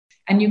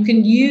And you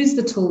can use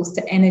the tools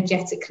to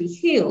energetically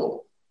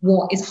heal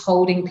what is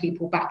holding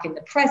people back in the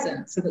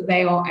present so that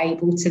they are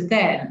able to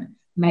then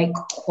make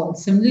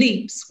quantum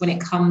leaps when it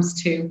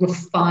comes to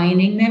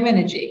refining their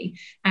energy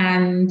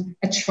and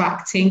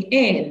attracting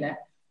in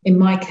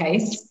my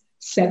case,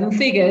 7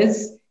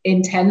 figures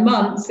in 10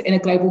 months in a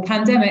global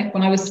pandemic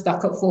when I was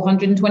stuck at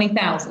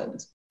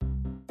 420,000.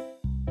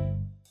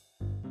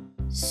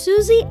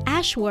 Suzy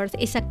Ashworth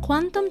is a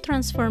quantum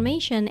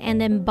transformation and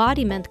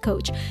embodiment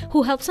coach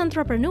who helps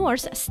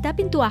entrepreneurs step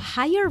into a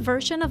higher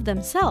version of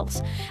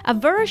themselves, a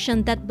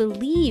version that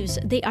believes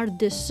they are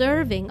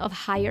deserving of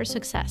higher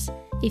success.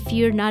 If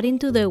you're not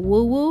into the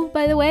woo-woo,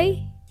 by the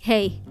way,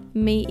 hey,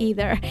 me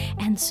either.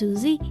 And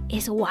Suzy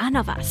is one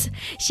of us.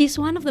 She's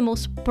one of the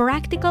most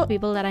practical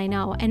people that I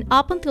know. And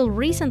up until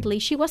recently,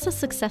 she was a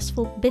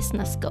successful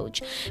business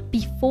coach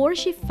before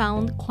she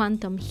found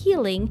quantum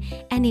healing,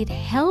 and it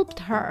helped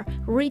her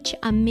reach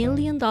 $1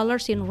 million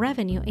in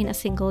revenue in a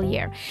single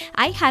year.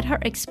 I had her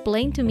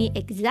explain to me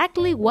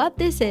exactly what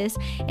this is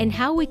and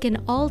how we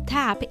can all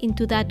tap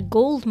into that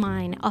gold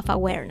mine of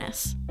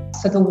awareness.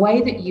 So the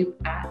way that you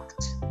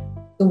act,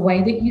 the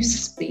way that you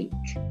speak,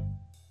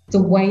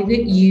 the way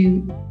that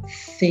you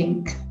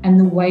think, and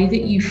the way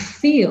that you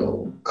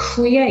feel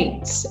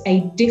creates a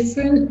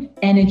different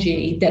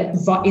energy that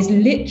is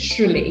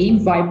literally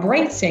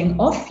vibrating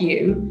off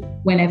you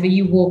whenever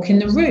you walk in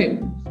the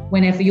room,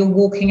 whenever you're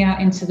walking out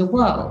into the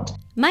world.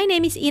 My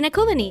name is Ina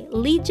Coveney,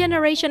 lead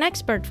generation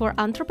expert for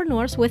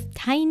entrepreneurs with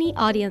tiny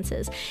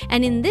audiences.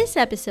 And in this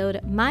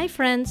episode, my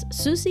friend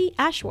Suzy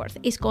Ashworth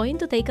is going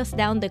to take us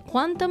down the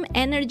quantum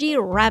energy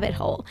rabbit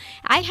hole.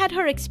 I had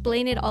her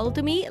explain it all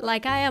to me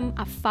like I am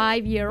a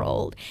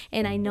 5-year-old,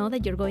 and I know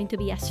that you're going to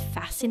be as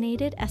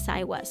fascinated as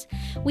I was.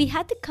 We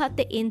had to cut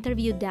the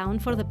interview down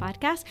for the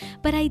podcast,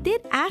 but I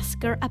did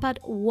ask her about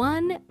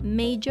one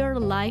major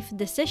life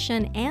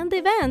decision and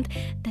event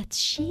that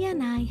she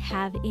and I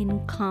have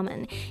in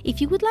common.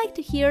 If you would like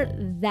to hear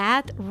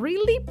that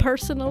really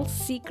personal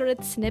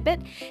secret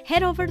snippet,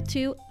 head over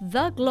to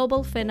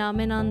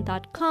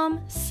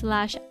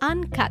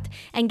theglobalphenomenon.com/uncut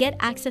and get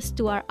access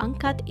to our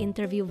uncut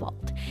interview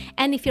vault.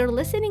 And if you're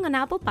listening on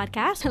Apple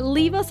Podcasts,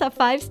 leave us a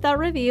 5-star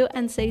review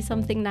and say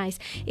something nice.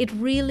 It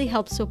really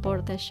helps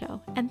support the show.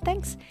 And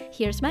thanks.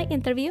 Here's my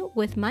interview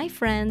with my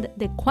friend,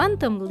 the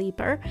quantum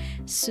leaper,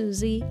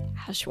 Suzy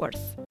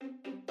Ashworth.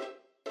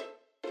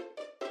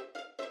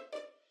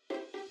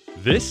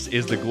 This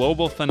is The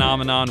Global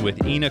Phenomenon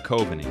with Ina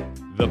Coveney,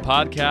 the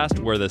podcast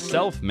where the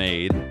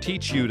self-made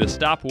teach you to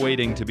stop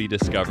waiting to be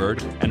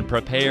discovered and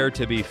prepare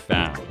to be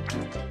found.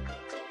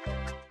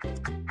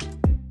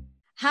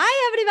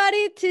 Hi,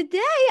 everybody.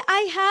 Today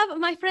I have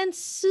my friend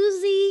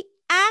Suzy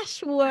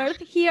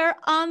Ashworth here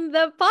on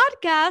the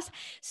podcast.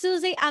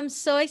 Suzy, I'm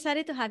so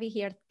excited to have you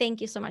here.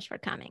 Thank you so much for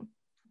coming.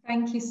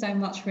 Thank you so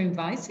much for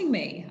inviting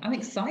me. I'm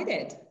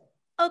excited.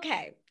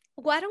 Okay.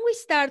 Why don't we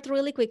start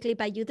really quickly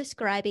by you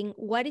describing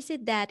what is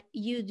it that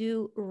you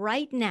do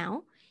right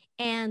now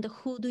and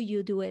who do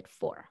you do it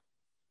for?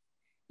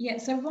 Yeah,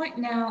 so right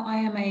now I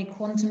am a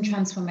quantum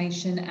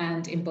transformation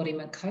and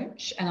embodiment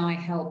coach, and I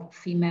help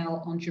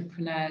female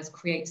entrepreneurs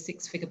create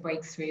 6-figure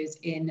breakthroughs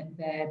in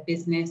their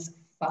business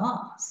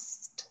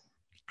fast.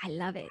 I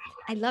love it.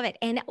 I love it.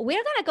 And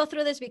we're going to go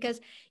through this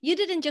because you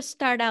didn't just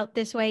start out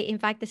this way. In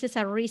fact, this is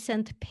a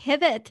recent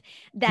pivot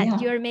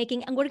that you're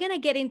making, and we're going to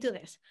get into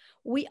this.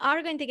 We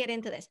are going to get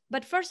into this.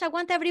 But first, I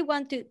want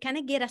everyone to kind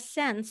of get a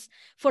sense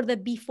for the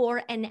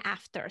before and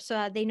after so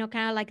that they know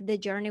kind of like the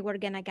journey we're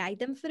going to guide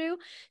them through.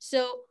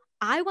 So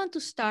I want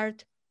to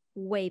start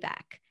way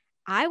back.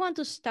 I want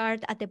to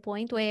start at the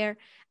point where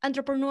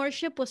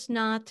entrepreneurship was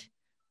not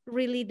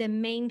really the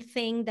main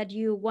thing that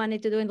you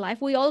wanted to do in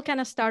life. We all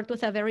kind of start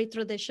with a very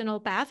traditional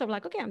path of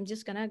like, okay, I'm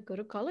just going to go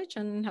to college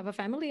and have a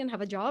family and have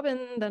a job and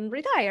then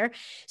retire.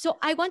 So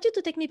I want you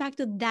to take me back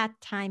to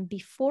that time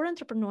before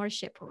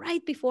entrepreneurship,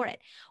 right before it.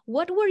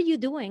 What were you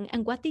doing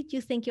and what did you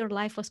think your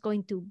life was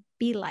going to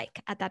be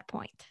like at that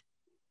point?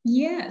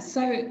 Yeah,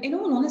 so in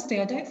all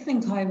honesty, I don't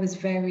think I was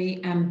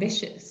very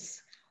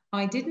ambitious.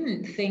 I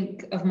didn't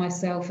think of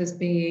myself as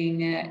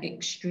being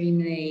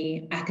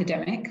extremely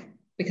academic,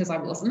 because I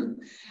wasn't.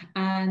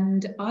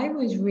 And I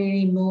was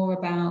really more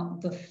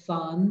about the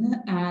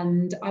fun.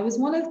 And I was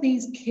one of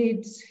these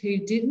kids who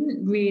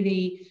didn't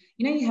really,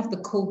 you have the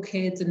cool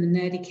kids and the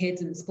nerdy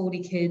kids and the sporty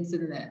kids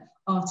and the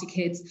arty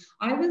kids.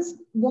 I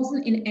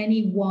wasn't in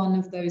any one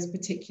of those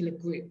particular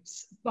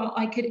groups, but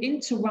I could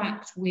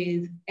interact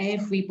with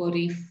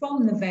everybody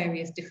from the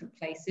various different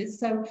places.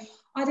 So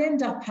I'd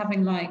end up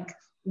having like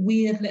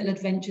weird little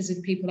adventures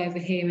with people over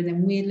here and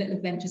then weird little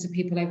adventures with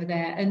people over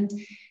there. And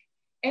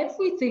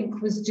everything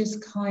was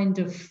just kind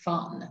of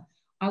fun.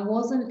 I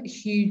wasn't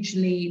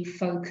hugely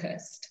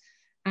focused.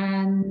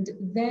 And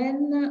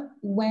then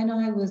when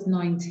I was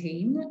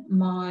 19,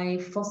 my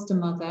foster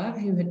mother,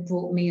 who had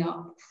brought me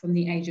up from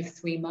the age of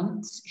 3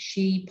 months,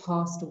 she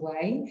passed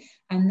away.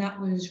 And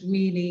that was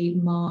really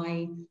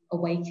my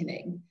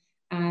awakening.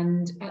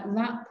 And at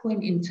that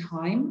point in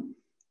time,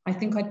 I I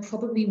think I'd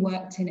probably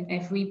worked in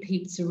every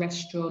pizza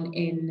restaurant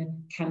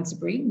in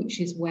Canterbury, which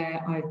is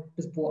where I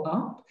was brought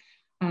up.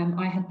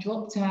 I had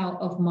dropped out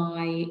of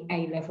my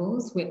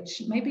A-levels,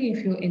 which maybe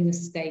if you're in the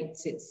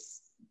States,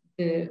 it's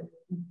the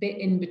bit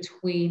in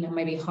between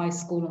maybe high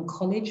school and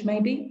college,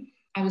 maybe.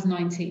 I was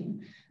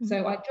 19.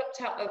 So I dropped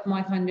out of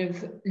my kind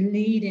of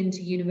lead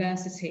into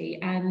university,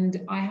 and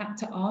I had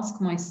to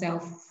ask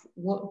myself,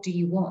 what do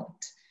you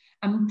want?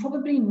 And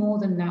probably more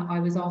than that,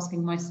 I was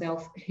asking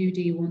myself, who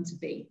do you want to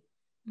be?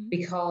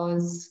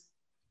 Because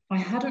I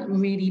hadn't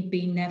really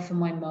been there for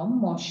my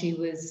mum while she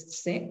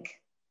was sick.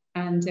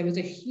 And there was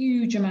a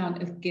huge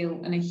amount of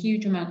guilt and a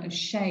huge amount of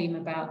shame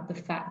about the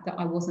fact that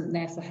I wasn't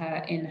there for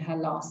her in her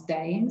last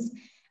days.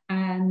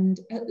 And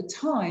at the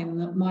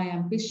time, my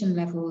ambition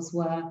levels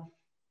were,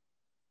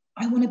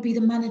 I want to be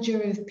the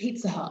manager of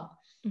Pizza Hut.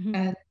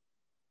 And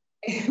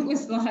it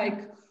was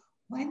like,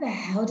 why the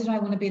hell did I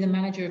want to be the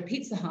manager of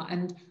Pizza Hut?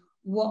 And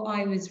what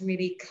I was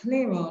really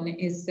clear on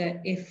is that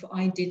if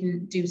I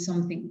didn't do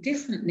something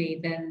differently,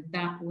 then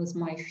that was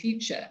my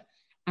future.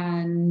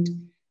 And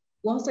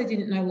whilst I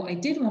didn't know what I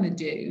did want to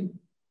do,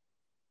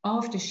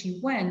 after she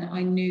went,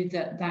 I knew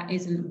that that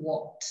isn't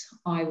what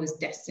I was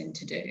destined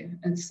to do.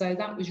 And so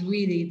that was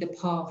really the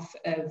path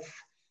of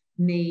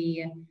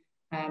me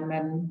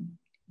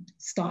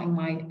starting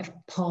my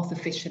path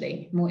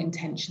officially, more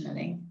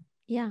intentionally.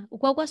 Yeah.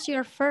 What was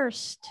your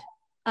first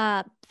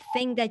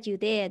thing that you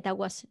did that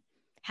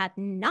had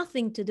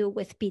nothing to do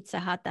with Pizza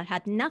Hut, that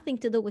had nothing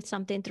to do with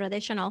something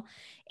traditional,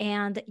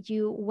 and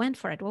you went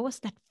for it? What was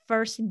that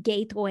first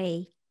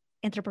gateway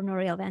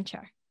entrepreneurial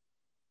venture?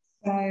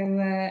 So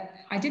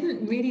I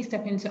didn't really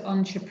step into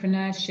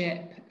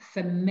entrepreneurship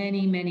for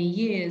many, many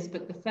years,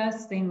 but the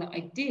first thing that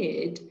I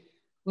did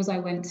was I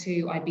went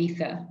to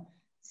Ibiza.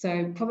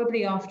 So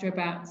probably after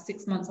about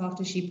 6 months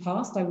after she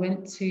passed, I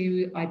went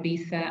to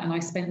Ibiza and I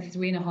spent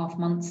 3.5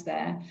 months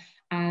there.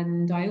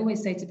 And I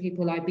always say to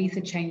people,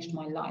 Ibiza changed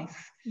my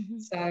life.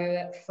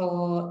 So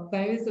for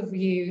those of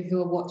you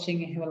who are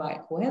watching and who are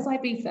like, where's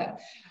Ibiza?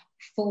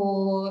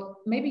 For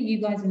maybe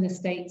you guys in the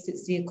States,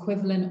 it's the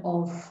equivalent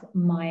of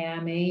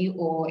Miami,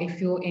 or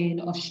if you're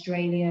in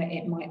Australia,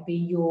 it might be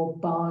your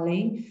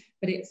Bali,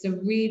 but it's a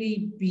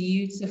really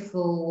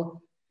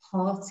beautiful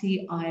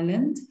party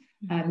island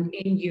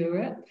in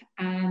Europe.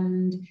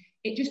 And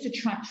it just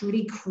attracts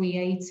really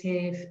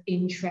creative,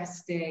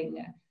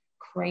 interesting,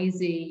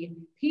 crazy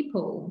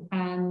people.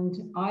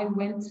 And I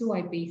went to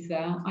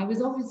Ibiza. I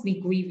was obviously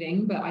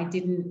grieving, but I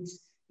didn't,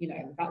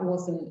 I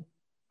wasn't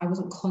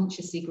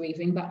consciously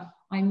grieving, but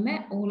I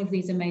met all of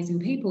these amazing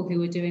people who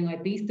were doing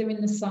Ibiza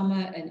in the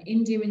summer and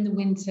India in the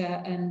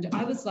winter. And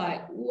I was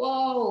like,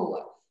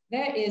 whoa,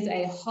 there is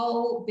a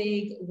whole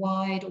big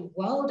wide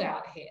world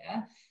out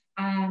here.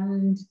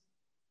 And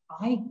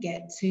I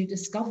get to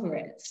discover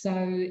it. So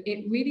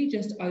it really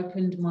just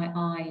opened my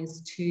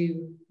eyes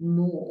to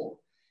more.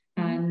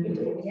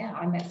 And yeah,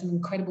 I met some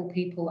incredible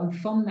people. And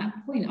from that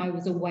point, I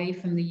was away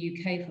from the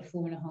UK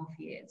for 4.5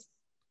 years.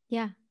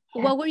 Yeah.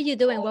 What were you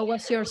doing? What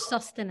was your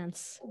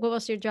sustenance? What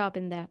was your job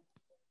in there?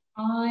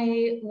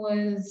 I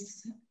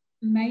was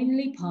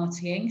mainly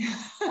partying.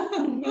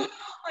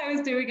 I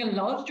was doing a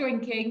lot of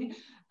drinking.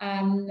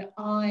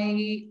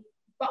 I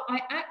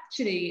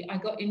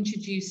got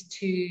introduced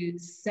to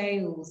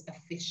sales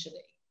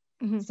officially.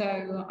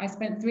 So I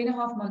spent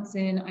 3.5 months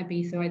in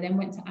Ibiza. I then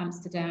went to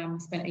Amsterdam,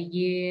 spent 1.5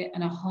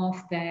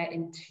 years there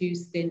in 2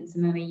 stints,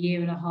 and then 1.5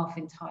 years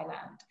in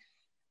Thailand.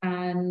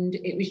 And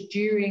it was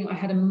I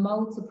had a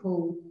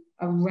multiple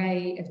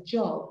array of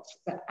jobs,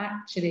 but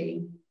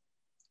actually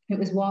it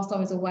was whilst I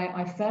was away,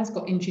 I first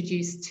got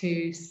introduced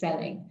to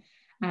selling.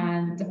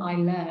 And I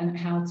learned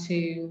how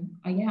to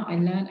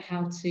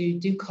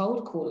do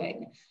cold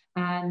calling.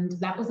 And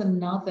that was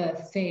another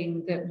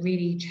thing that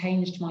really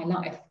changed my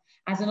life.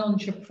 As an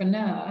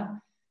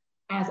entrepreneur,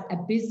 as a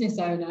business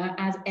owner,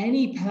 as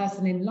any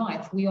person in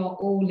life, we are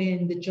all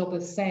in the job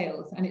of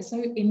sales. And it's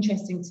so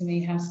interesting to me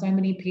how so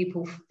many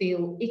people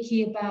feel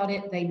icky about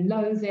it, they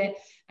loathe it.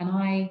 And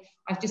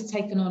I've just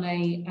taken on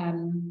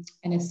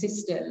an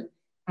assistant,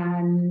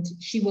 and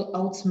she will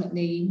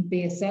ultimately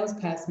be a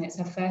salesperson. It's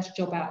her first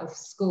job out of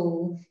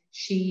school.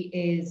 She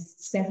is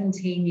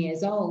 17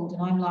 years old.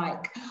 And I'm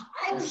like,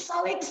 I'm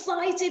so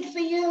excited for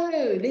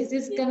you. This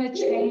is going to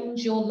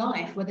change your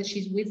life, whether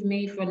she's with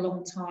me for a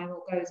long time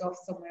or goes off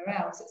somewhere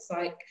else. It's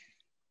like,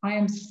 I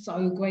am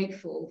so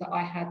grateful that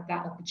I had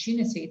that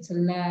opportunity to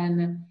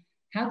learn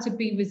how to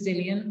be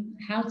resilient,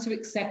 how to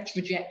accept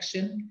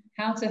rejection,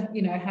 how to,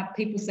 have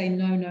people say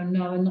no, no,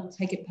 no, and not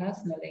take it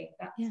personally.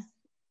 That's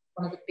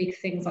one of the big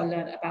things I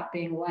learned about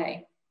being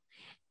away.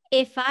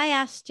 If I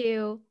asked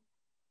you,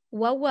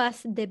 what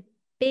was the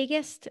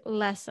biggest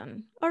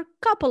lesson or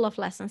couple of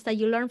lessons that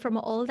you learned from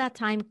all that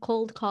time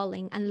cold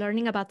calling and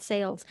learning about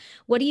sales,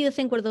 what do you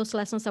think were those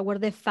lessons that were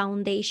the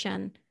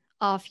foundation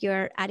of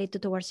your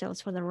attitude towards sales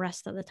for the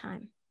rest of the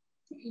time?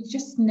 You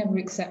just never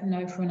accept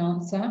no for an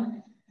answer.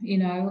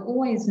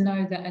 Always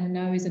know that a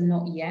no is a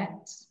not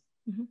yet,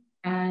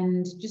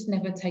 and just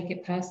never take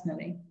it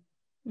personally.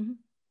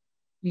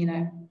 you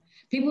know.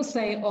 People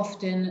say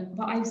often,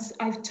 but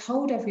I've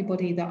told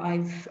everybody that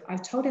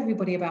I've told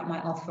everybody about my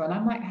offer. And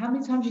I'm like, how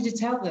many times did you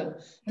tell them?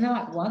 And they're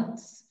like,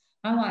 once.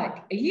 I'm like,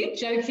 are you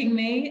joking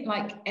me?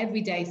 Like every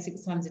day,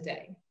 6 times a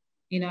day,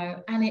 you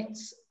know, and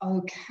it's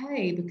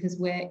okay because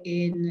we're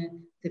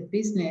in the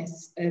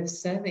business of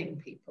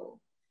serving people.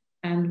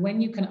 And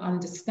when you can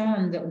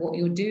understand that what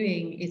you're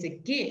doing is a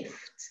gift,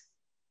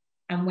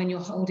 and when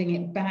you're holding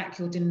it back,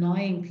 you're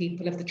denying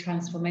people of the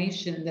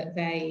transformation that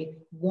they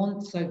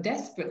want so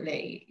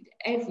desperately,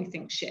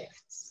 everything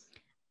shifts.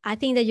 I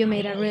think that you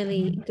made a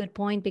really good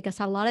point, because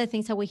a lot of the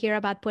things that we hear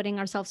about putting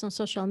ourselves on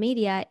social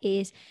media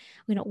is,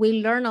 you know,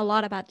 we learn a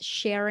lot about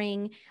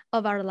sharing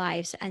of our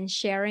lives and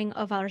sharing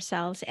of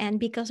ourselves. And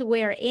because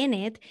we're in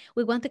it,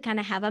 we want to kind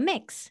of have a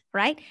mix,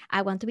 right?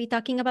 I want to be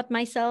talking about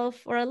myself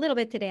for a little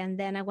bit today, and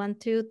then I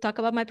want to talk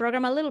about my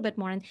program a little bit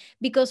more. And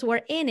because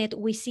we're in it,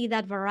 we see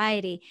that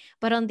variety.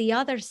 But on the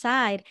other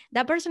side,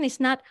 that person is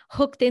not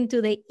hooked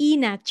into the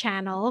Ina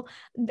channel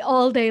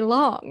all day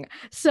long.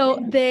 So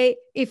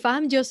if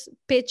I'm just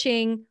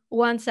pitching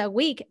once a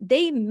week,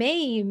 they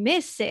may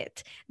miss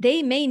it.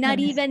 They may not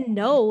even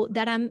know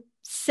that I'm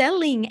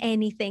selling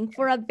anything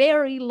for a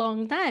very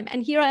long time.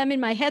 And here I am in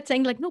my head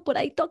saying like, no, but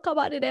I talk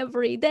about it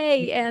every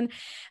day. And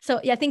so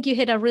yeah, I think you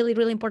hit a really,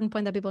 really important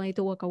point that people need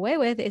to walk away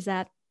with, is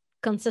that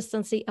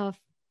consistency of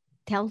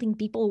telling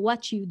people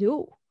what you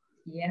do.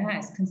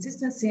 Yes,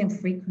 consistency and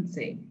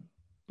frequency.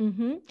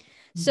 Mm-hmm.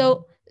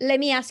 So let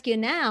me ask you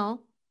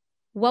now,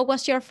 what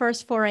was your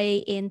first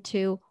foray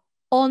into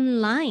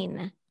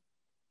online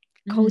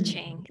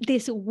coaching,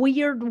 this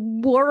weird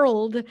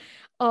world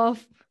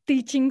of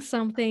teaching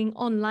something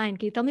online?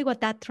 Can you tell me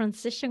what that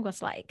transition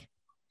was like?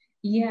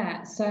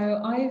 Yeah,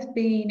 so I've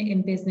been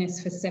in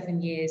business for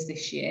 7 years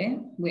this year,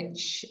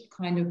 which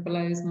kind of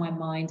blows my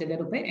mind a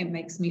little bit. It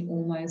makes me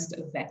almost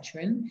a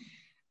veteran.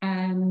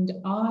 And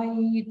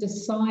I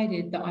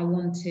decided that I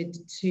wanted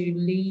to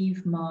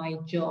leave my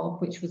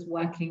job, which was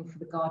working for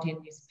the Guardian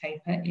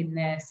newspaper in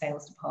their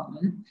sales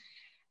department,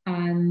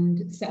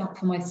 and set up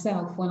for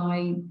myself when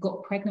I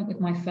got pregnant with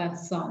my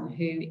first son,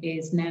 who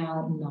is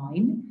now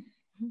 9.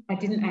 I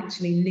didn't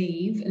actually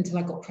leave until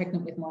I got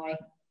pregnant with my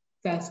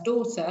first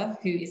daughter,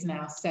 who is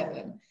now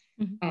 7.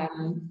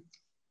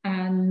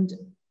 And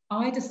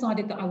I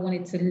decided that I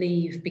wanted to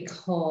leave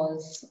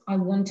because I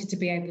wanted to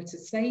be able to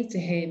say to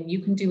him, you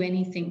can do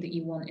anything that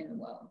you want in the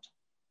world.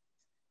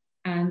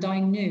 And I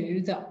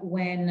knew that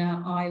when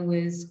I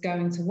was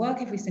going to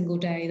work every single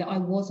day, that I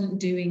wasn't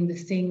doing the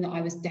thing that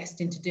I was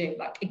destined to do.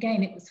 Like,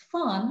 again, it was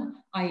fun.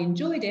 I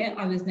enjoyed it.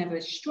 I was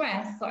never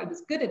stressed. I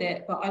was good at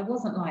it, but I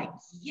wasn't like,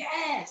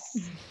 yes.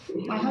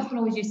 My husband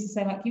always used to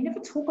say, like, you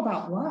never talk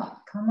about work.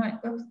 I'm like,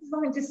 there's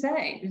nothing to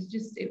say.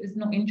 It was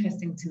not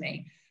interesting to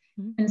me.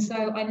 And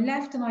so I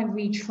left and I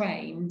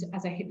retrained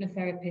as a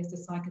hypnotherapist, a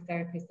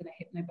psychotherapist, and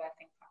a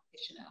hypnobirthing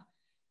practitioner.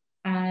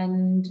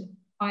 And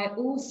I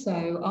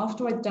also,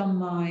 after I'd done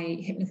my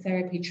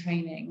hypnotherapy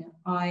training,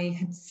 I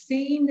had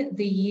seen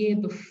the year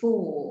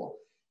before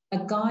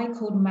a guy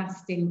called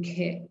Mastin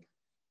Kipp,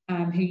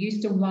 who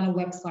used to run a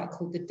website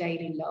called The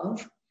Daily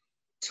Love,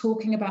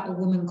 talking about a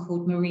woman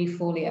called Marie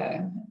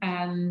Forleo.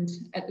 And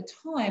at the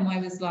time I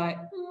was like,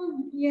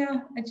 yeah,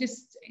 I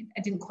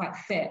didn't quite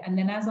fit. And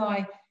then as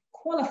I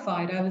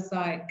qualified, I was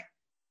like,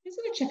 I'm just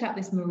going to check out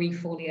this Marie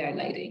Forleo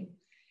lady.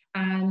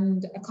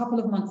 And a couple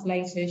of months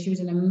later, she was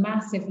in a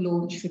massive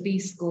launch for B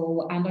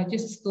School. And I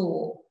just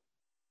thought,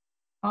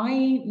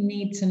 I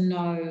need to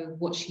know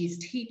what she's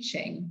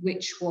teaching,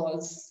 which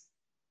was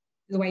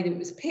the way that it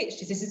was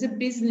pitched. Is this is a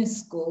business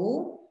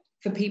school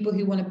for people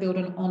who want to build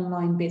an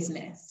online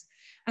business.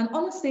 And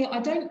honestly, I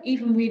don't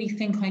even really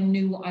think I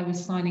knew what I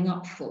was signing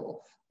up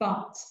for.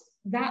 But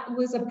that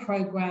was a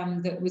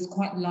program that was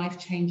quite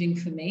life-changing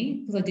for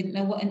me, because I didn't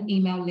know what an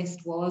email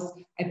list was.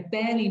 I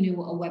barely knew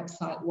what a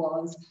website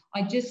was.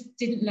 I just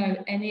didn't know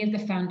any of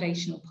the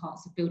foundational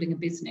parts of building a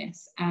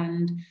business.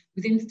 And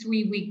within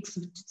 3 weeks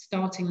of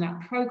starting that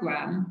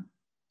program,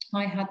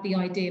 I had the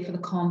idea for the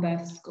Calm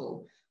Birth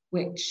School,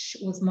 which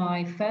was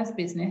my first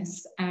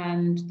business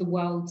and the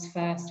world's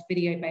first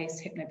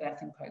video-based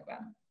hypnobirthing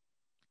program.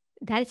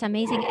 That is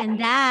amazing. And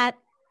that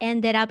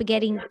ended up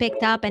getting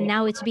picked up, and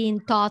now it's being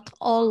taught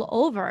all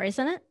over,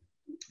 isn't it?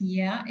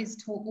 Yeah,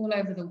 it's taught all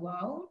over the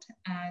world.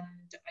 And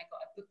I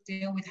got a book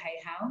deal with Hay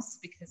House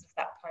because of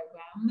that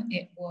program.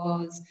 It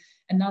was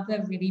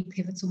another really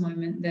pivotal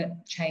moment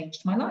that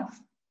changed my life.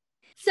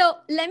 So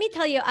let me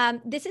tell you,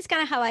 this is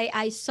kind of how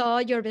I saw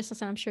your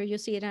business, and I'm sure you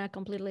see it in a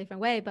completely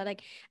different way, but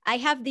like I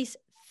have these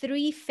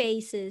 3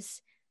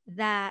 phases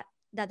that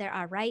there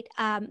are, right?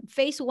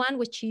 Phase 1,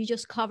 which you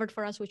just covered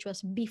for us, which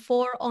was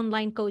before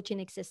online coaching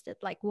existed,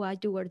 like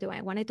what you were doing.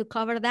 I wanted to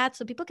cover that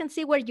so people can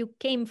see where you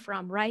came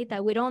from, right?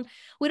 That we don't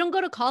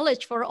go to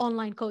college for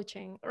online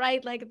coaching,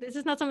 right? Like this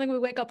is not something we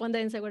wake up one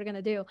day and say we're going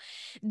to do.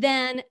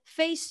 Then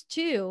phase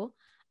 2,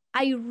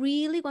 I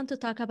really want to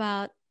talk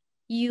about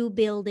you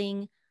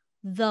building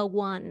the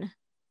one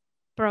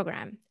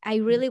program. I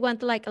really want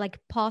to like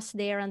pause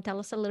there and tell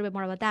us a little bit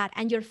more about that.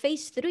 And your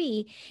phase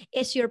 3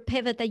 is your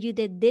pivot that you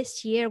did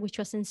this year, which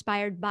was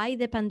inspired by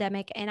the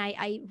pandemic. And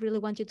I really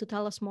want you to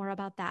tell us more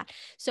about that.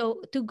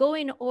 So to go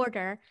in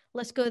order,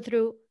 let's go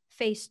through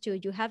phase 2.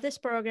 You have this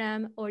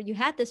program, or you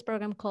had this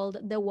program called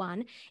The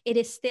One. It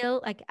is still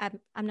like,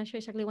 I'm not sure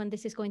exactly when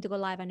this is going to go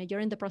live. I know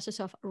you're in the process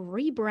of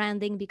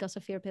rebranding because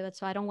of your pivot.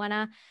 So I don't want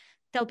to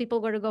tell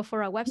people where to go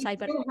for a website,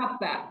 but we still have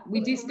that.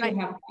 We do still have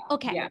that.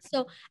 Okay. Yeah.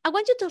 So I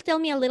want you to tell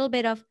me a little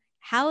bit of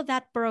how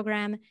that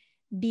program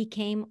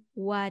became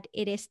what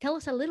it is. Tell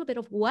us a little bit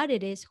of what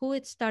it is, who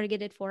it's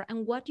targeted for,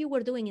 and what you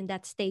were doing in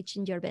that stage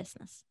in your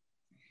business.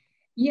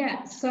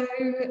 Yeah, so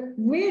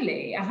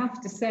really, I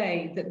have to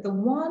say that The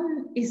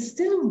One is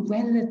still a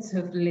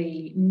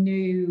relatively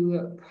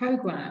new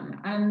program.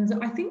 And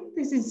I think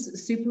this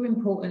is super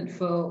important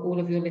for all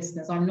of your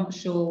listeners. I'm not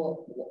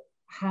sure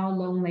how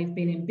long they've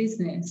been in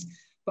business,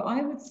 but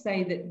I would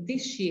say that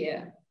this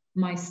year,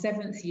 my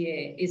 7th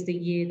year, is the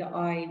year that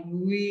I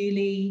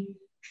really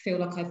feel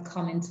like I've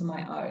come into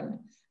my own.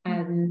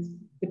 And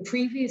the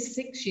previous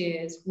 6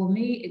 years were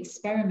me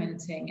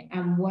experimenting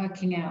and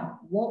working out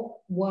what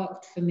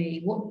worked for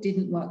me, what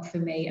didn't work for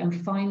me,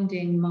 and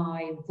finding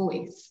my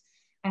voice.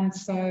 And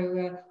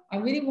so I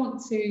really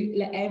want to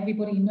let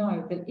everybody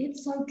know that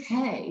it's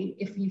okay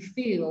if you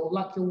feel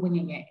like you're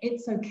winging it.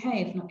 It's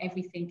okay if not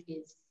everything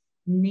is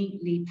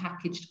neatly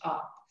packaged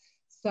up.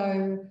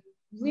 So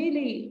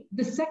really,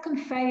 the second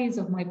phase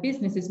of my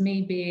business is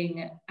me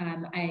being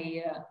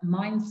a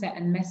mindset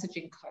and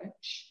messaging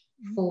coach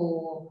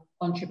for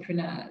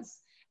entrepreneurs.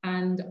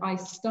 And I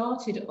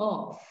started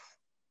off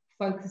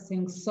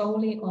focusing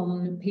solely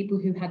on people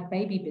who had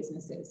baby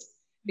businesses,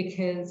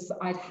 because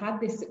I'd had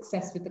this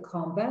success with the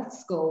Calm Birth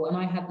School, and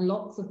I had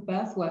lots of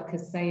birth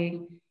workers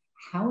saying,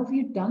 how have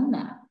you done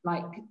that?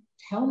 Like,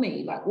 tell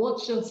me, like,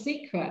 what's your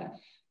secret?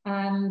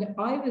 And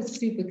I was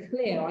super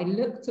clear. I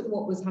looked at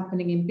what was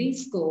happening in B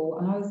School,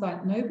 and I was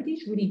like,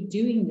 nobody's really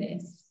doing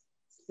this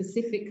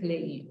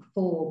specifically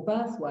for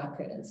birth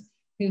workers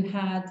who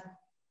had,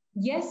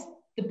 yes,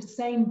 the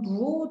same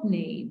broad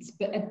needs,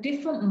 but a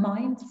different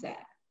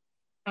mindset.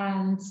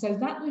 And so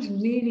that was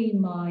really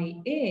my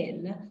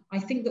in. I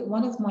think that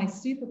one of my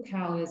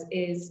superpowers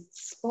is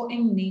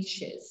spotting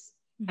niches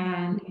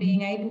and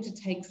being able to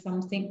take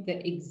something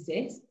that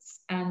exists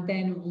and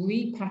then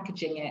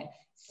repackaging it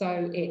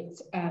so it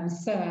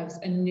serves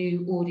a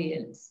new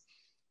audience.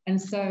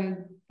 And so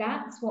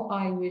that's what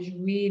I was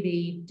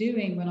really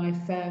doing when I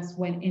first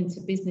went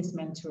into business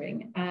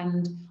mentoring.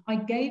 And I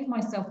gave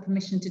myself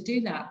permission to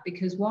do that,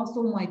 because whilst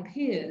all my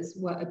peers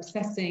were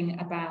obsessing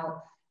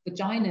about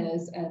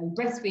vaginas and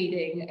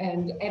breastfeeding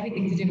and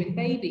everything to do with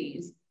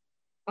babies,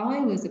 I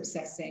was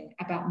obsessing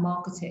about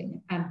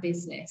marketing and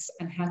business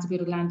and how to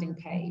build a landing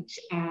page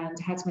and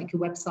how to make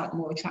your website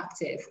more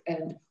attractive.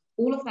 And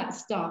all of that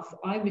stuff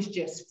I was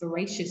just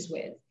voracious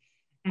with.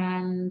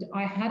 And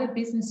I had a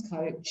business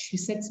coach who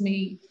said to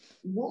me,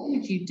 what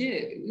would you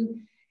do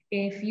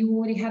if you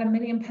already had £1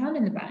 million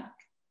in the bank?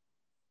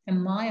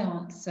 And my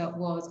answer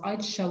was,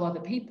 I'd show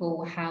other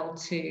people how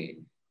to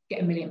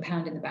get £1 million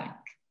in the bank.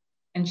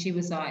 And she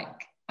was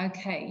like,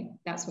 okay,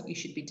 that's what you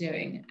should be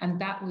doing. And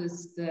that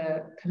was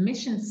the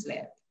permission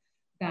slip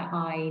that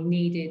I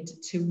needed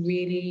to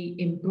really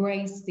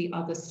embrace the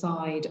other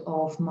side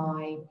of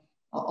my,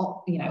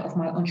 of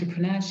my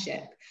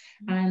entrepreneurship.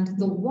 And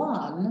The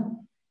One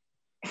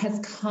has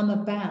come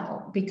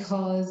about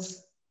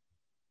because,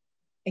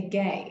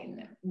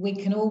 again, we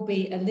can all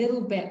be a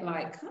little bit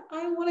like,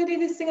 I want to do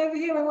this thing over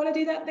here, I want to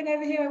do that thing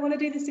over here, I want to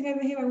do this thing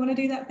over here, I want to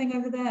do that thing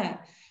over there.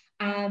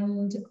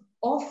 And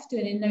often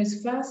in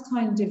those first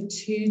kind of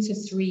 2 to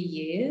 3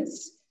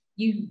 years,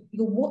 you're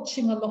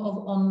watching a lot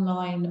of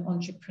online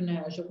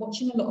entrepreneurs, you're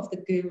watching a lot of the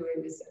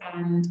gurus,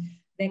 and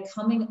they're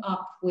coming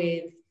up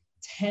with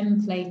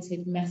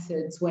templated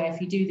methods where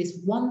if you do this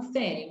one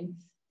thing,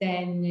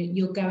 then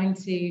you're going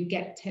to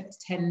get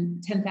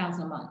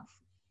 10,000 a month.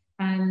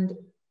 And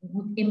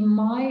in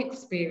my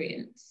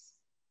experience,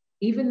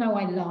 even though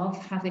I love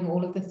having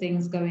all of the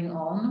things going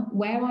on,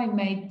 where I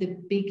made the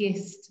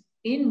biggest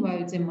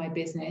inroads in my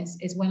business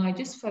is when I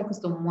just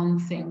focused on one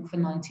thing for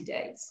 90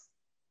 days.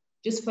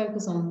 Just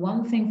focus on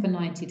one thing for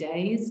 90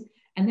 days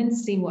and then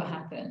see what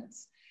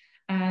happens.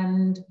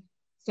 And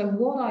so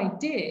what I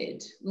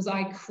did was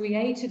I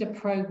created a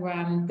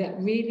program that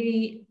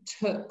really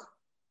took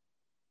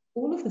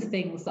all of the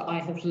things that I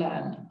have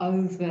learned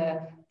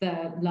over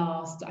the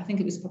last, I think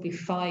it was probably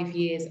 5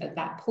 years at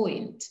that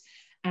point,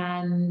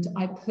 and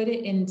I put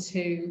it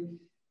into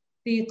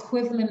the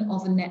equivalent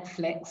of a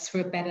Netflix, for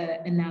a better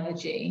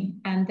analogy.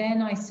 And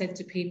then I said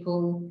to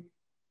people,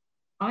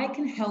 I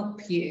can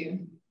help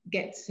you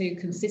get to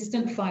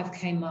consistent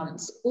 5K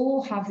months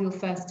or have your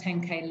first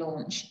 10K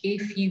launch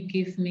if you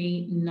give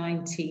me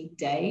 90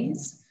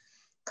 days.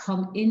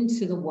 Come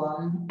into The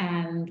One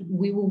and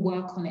we will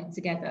work on it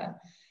together.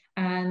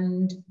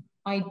 And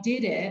I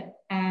did it,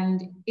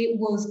 and it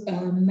was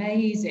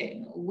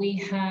amazing. We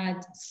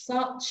had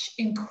such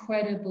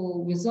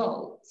incredible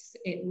results.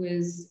 It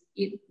was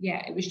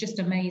just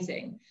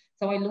amazing.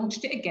 So I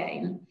launched it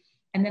again.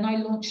 And then I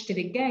launched it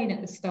again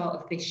at the start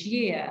of this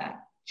year,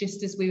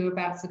 just as we were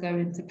about to go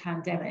into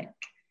pandemic.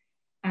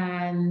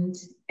 And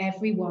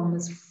everyone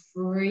was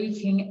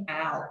freaking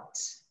out.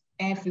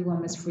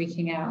 Everyone was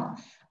freaking out.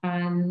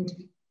 And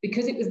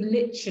because it was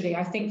literally,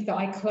 I think that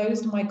I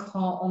closed my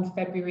cart on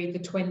February the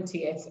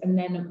 20th, and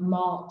then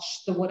March,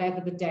 the whatever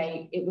the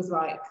date, it was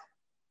like,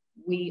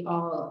 we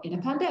are in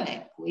a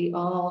pandemic. We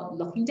are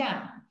locking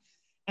down.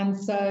 And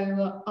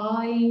so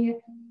I,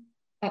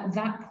 at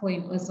that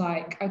point, was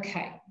like,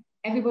 okay,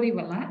 everybody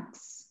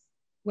relax.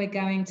 We're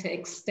going to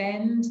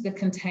extend the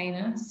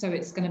container. So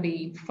it's going to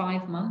be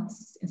 5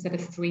 months instead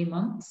of 3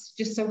 months,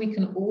 just so we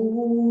can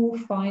all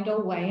find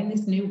our way in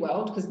this new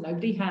world, because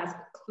nobody has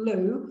a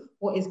clue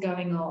what is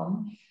going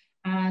on.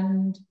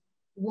 And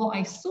what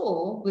I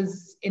saw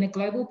was, in a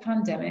global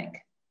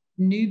pandemic,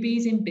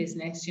 newbies in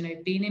business,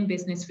 been in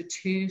business for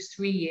 2-3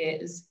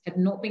 years, had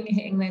not been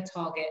hitting their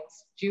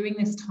targets during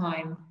this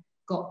time,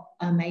 got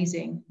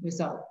amazing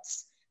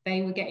results.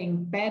 They were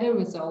getting better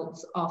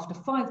results after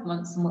 5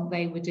 months than what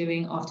they were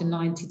doing after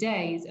 90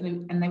 days.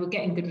 And they were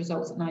getting good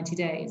results at 90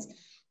 days.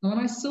 And when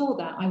I saw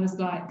that, I was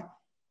like,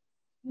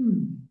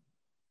 you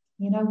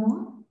know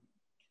what?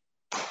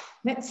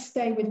 Let's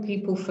stay with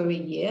people for a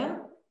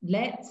year.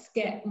 Let's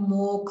get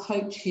more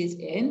coaches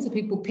in. So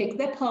people pick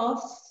their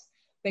paths.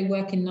 They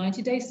work in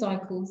 90-day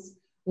cycles.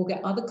 We'll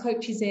get other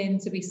coaches in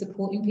to be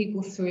supporting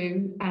people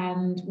through.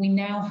 And we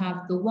now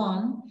have the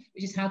one,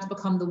 which is how to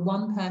become the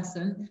one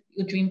person that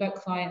your Dreamboat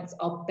clients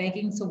are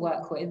begging to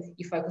work with.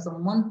 You focus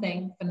on one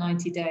thing for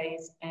 90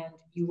 days and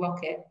you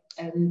rock it.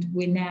 And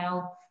we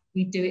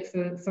do it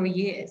for a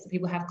year. So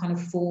people have kind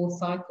of 4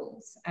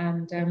 cycles.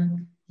 And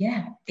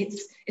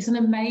it's an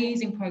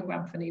amazing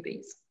program for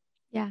newbies.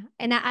 Yeah.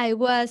 And I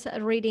was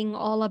reading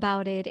all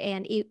about it,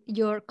 and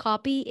your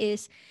copy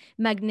is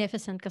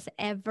magnificent, because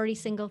every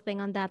single thing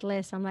on that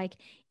list, I'm like,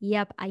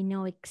 yep, I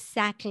know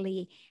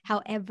exactly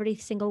how every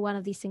single one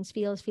of these things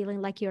feels,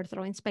 feeling like you're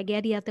throwing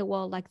spaghetti at the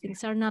wall, like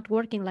things are not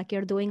working, like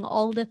you're doing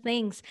all the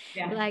things,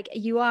 like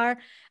you are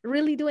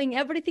really doing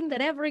everything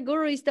that every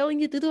guru is telling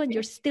you to do, and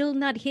you're still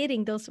not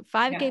hitting those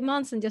 5K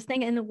months, and just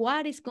thinking,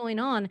 what is going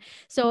on?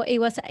 So it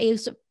was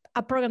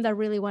a program that I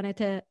really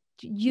wanted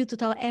you to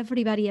tell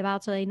everybody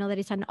about, so they know that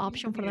it's an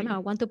option for them. I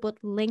want to put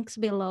links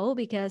below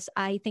because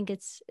I think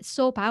it's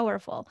so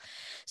powerful.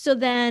 So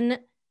then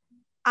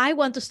I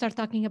want to start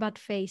talking about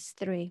phase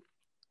 3,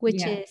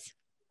 which is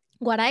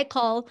what I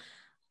call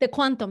the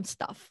quantum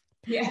stuff.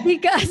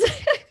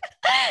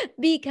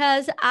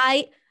 Because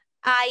I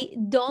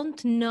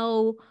don't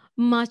know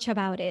much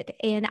about it,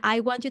 and I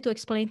want you to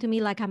explain to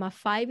me like I'm a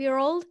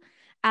 5-year-old.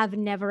 I've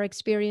never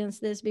experienced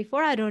this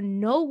before. I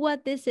don't know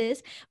what this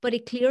is, but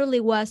it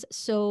clearly was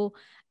so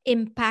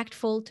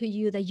impactful to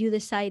you that you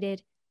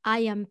decided, I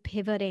am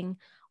pivoting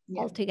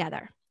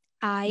altogether.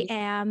 I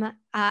am,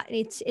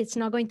 it's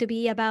not going to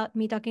be about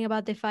me talking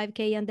about the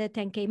 5K and the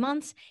 10K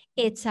months.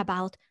 It's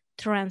about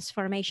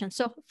transformation.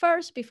 So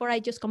first, before I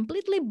just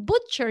completely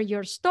butcher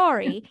your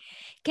story,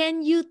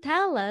 can you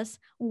tell us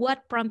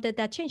what prompted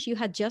that change? You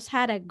had just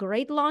had a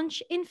great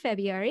launch in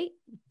February,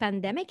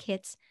 pandemic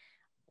hits.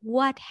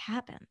 What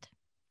happened?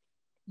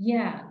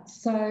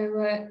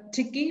 So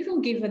to give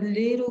a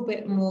little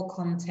bit more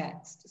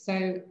context.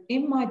 So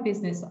in my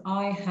business,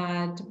 I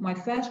had my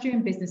first year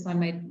in business, I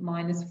made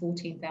minus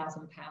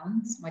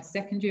 £14,000. My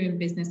second year in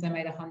business, I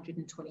made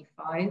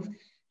 125.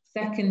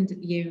 Second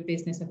year in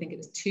business, I think it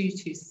was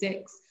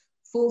 226.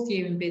 Fourth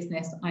year in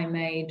business, I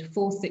made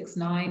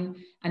 469.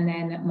 And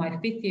then my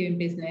fifth year in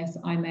business,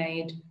 I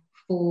made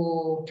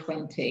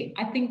 420.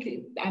 I think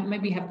I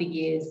maybe have the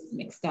years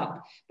mixed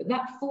up, but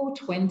that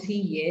 420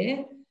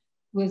 year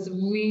was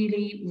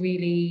really,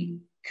 really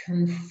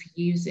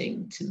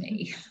confusing to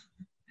me.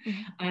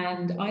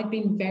 And I'd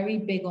been very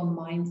big on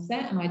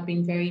mindset, and I'd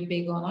been very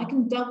big on, I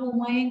can double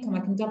my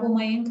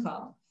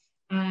income.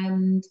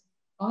 And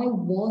I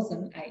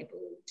wasn't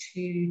able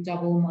to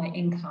double my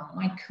income.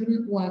 I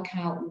couldn't work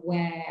out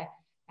where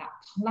that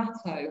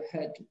plateau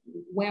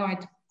where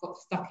I'd got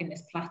stuck in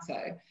this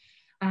plateau.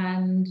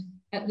 And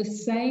at the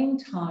same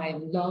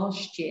time,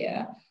 last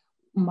year,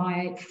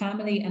 my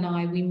family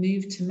and we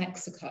moved to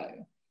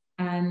Mexico.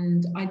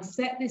 And I'd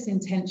set this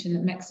intention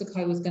that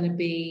Mexico was going to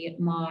be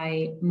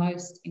my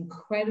most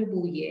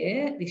incredible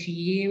year, this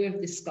year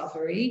of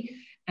discovery.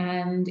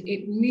 And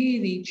it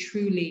really,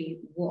 truly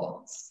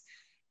was.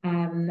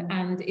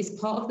 And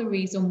it's part of the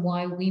reason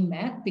why we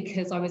met,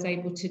 because I was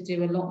able to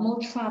do a lot more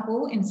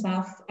travel in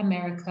South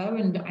America,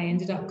 and I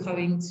ended up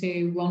going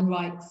to Ron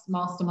Wright's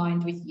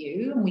mastermind with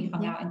you, and we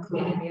hung out in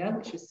Colombia,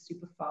 which was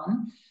super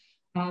fun.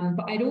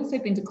 But I'd also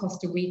been to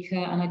Costa Rica,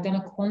 and I'd done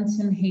a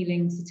quantum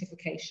healing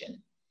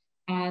certification.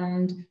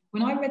 And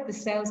when I read the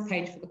sales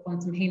page for the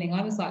quantum healing,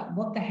 I was like,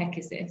 what the heck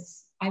is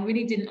this? I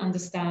really didn't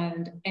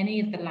understand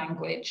any of the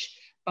language,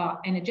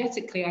 but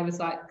energetically, I was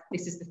like,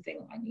 this is the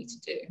thing I need to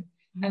do.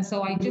 And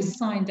so I just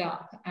signed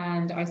up,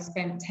 and I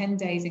spent 10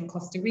 days in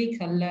Costa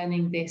Rica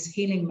learning this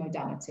healing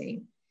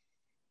modality.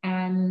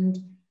 And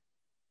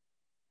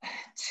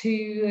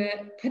To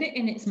put it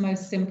in its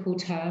most simple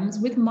terms,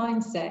 with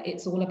mindset,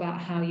 it's all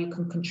about how you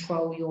can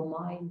control your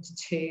mind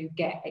to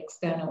get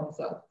external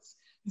results.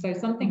 So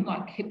something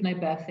like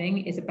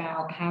hypnobirthing is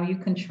about how you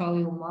control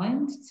your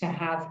mind to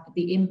have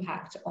the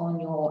impact on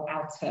your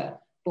outer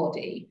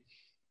body.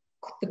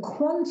 The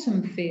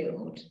quantum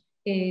field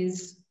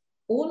is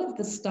all of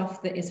the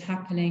stuff that is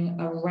happening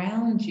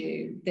around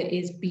you that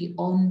is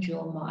beyond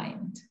your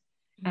mind,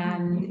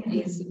 and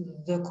is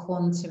the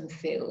quantum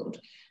field.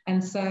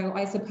 And so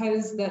I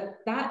suppose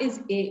that is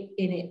it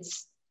in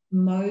its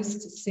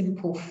most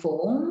simple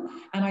form.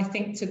 And I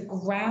think to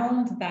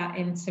ground that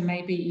into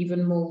maybe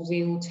even more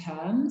real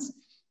terms,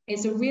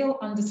 it's a real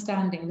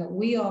understanding that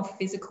we are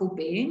physical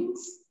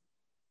beings,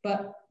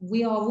 but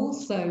we are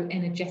also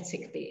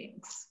energetic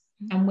beings.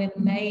 And we're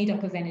made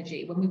up of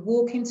energy. When we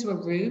walk into a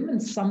room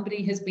and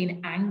somebody has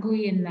been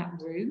angry in that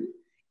room,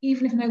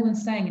 even if no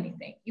one's saying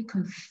anything, you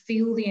can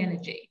feel the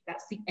energy.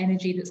 That's the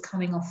energy that's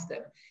coming off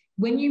them.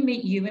 When you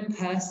meet you in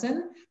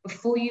person,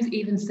 before you've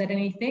even said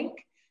anything,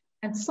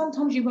 and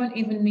sometimes you won't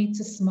even need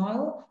to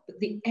smile, but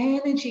the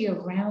energy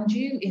around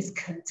you is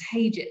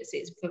contagious,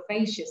 it's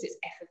vivacious, it's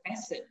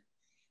effervescent.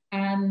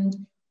 And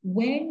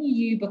when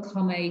you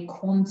become a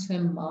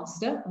quantum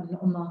master, or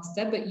not a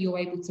master, but you're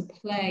able to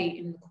play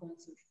in the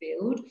quantum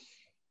field,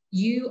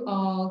 you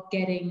are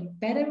getting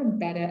better and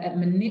better at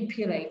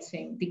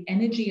manipulating the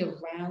energy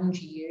around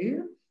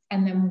you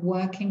and then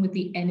working with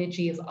the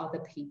energy of other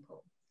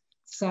people.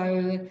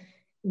 So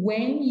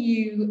when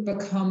you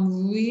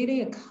become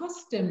really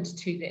accustomed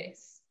to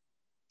this,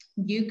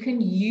 you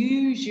can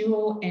use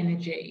your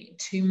energy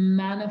to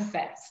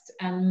manifest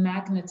and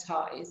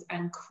magnetize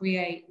and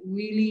create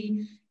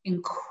really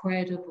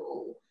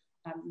incredible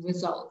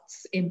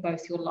results in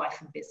both your life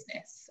and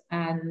business.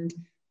 And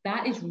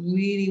that is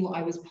really what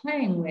I was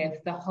playing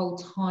with the whole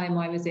time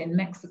I was in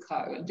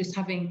Mexico, and just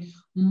having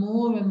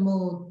more and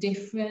more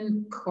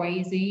different,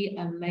 crazy,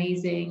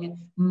 amazing,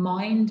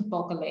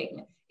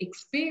 mind-boggling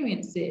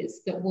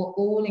experiences that were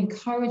all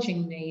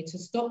encouraging me to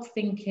stop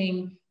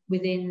thinking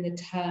within the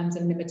terms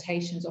and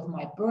limitations of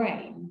my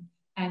brain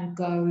and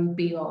go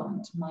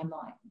beyond my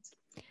mind.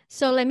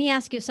 So let me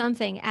ask you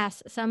something,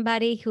 as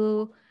somebody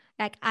who,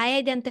 like, I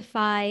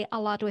identify a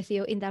lot with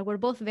you in that we're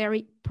both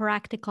very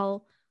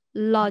practical,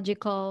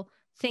 logical,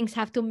 things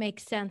have to make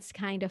sense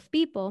kind of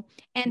people.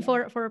 And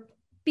for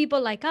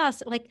people like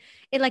us,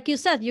 like you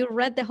said, you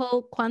read the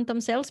whole quantum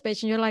sales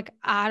page and you're like,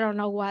 I don't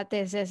know what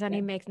this is, and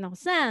it makes no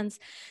sense.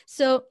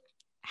 So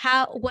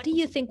what do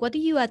you think, what do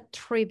you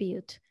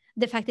attribute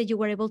the fact that you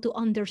were able to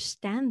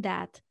understand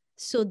that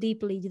so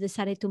deeply, you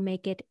decided to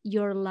make it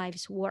your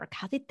life's work?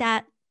 How did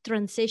that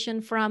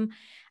transition from,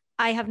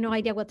 I have no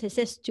idea what this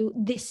is, to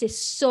this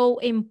is so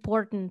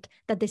important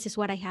that this is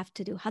what I have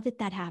to do? How did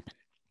that happen?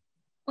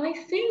 I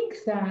think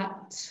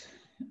that,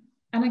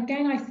 and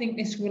again, I think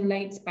this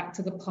relates back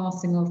to the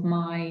passing of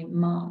my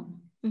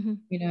mum. Mm-hmm.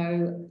 You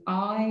know,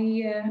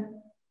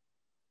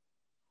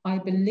 I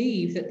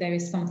believe that there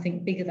is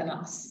something bigger than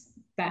us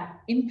that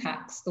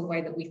impacts the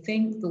way that we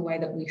think, the way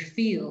that we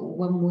feel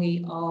when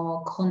we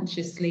are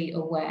consciously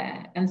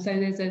aware. And so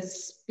there's a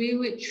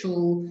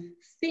spiritual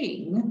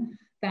thing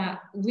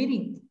that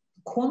really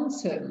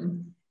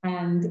quantum,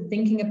 and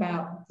thinking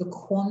about the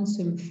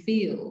quantum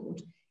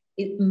field,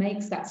 it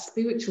makes that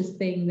spiritual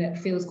thing that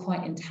feels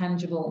quite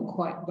intangible and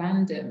quite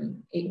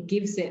random, it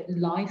gives it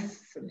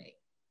life for me.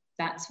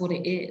 That's what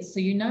it is. So,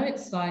 you know,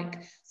 it's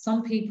like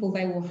some people,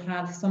 they will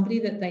have somebody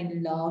that they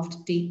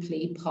loved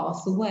deeply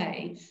pass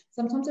away.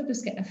 Sometimes they'll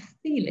just get a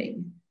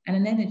feeling and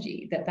an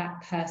energy that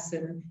that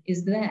person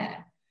is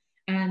there.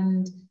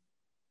 And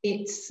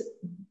it's,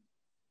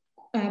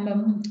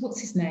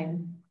 what's his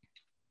name?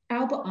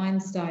 Albert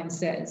Einstein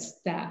says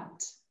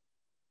that,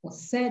 or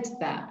said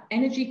that,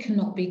 energy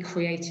cannot be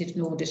created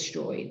nor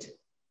destroyed.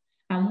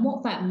 And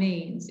what that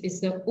means is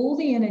that all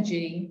the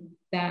energy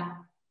that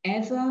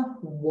ever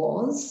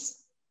was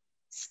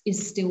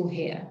is still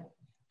here.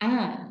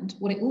 And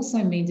what it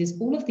also means is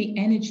all of the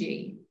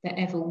energy that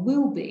ever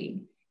will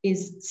be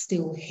is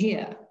still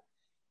here.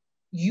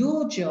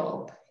 Your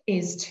job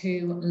is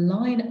to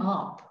line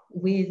up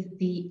with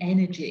the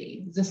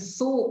energy, the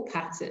thought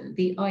pattern,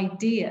 the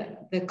idea,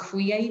 the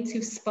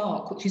creative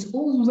spark, which is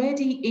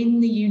already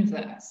in the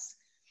universe.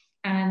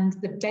 And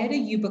the better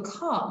you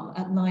become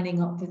at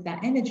lining up with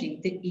that energy,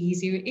 the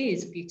easier it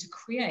is for you to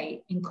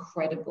create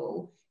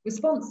incredible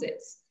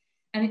responses.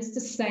 And it's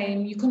the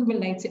same, you can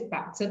relate it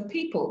back to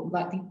people.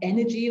 Like, the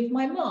energy of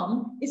my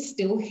mum is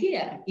still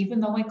here, even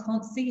though I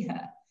can't see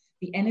her.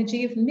 The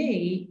energy of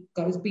me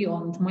goes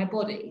beyond my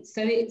body.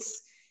 So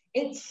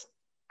it's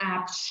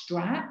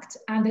abstract,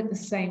 and at the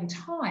same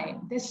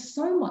time, there's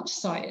so much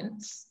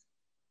science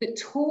that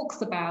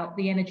talks about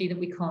the energy that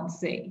we can't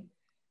see.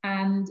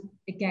 And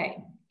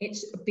again,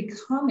 it's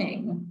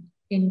becoming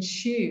in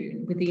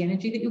tune with the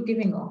energy that you're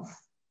giving off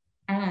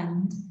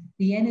and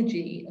the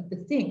energy of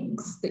the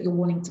things that you're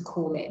wanting to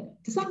call in.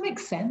 Does that make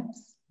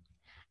sense?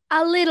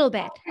 A little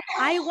bit.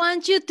 I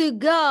want you to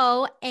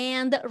go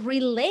and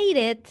relate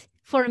it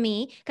for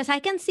me, because I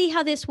can see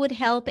how this would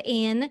help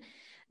in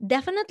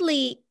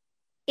definitely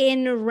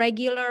in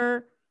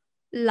regular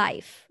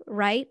life,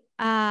 right?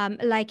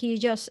 Like you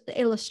just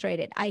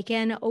illustrated, I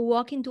can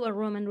walk into a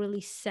room and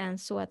really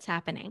sense what's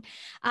happening.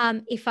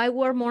 If I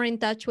were more in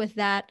touch with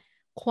that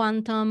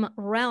quantum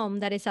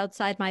realm that is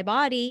outside my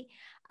body,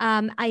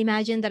 I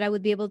imagine that I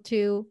would be able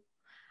to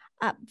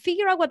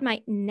figure out what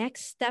my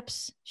next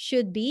steps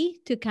should be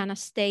to kind of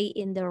stay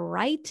in the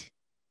right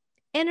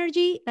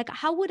energy. Like,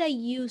 how would I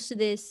use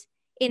this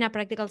in a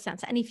practical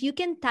sense? And if you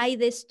can tie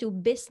this to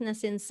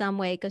business in some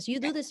way, because you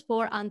do this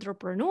for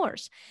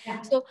entrepreneurs.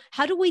 Yeah. So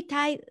how do we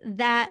tie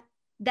that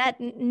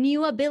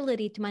new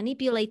ability to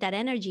manipulate that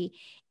energy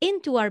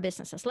into our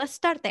businesses? Let's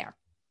start there.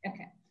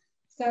 Okay.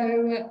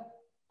 So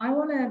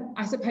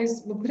I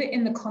suppose we'll put it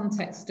in the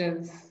context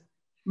of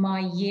my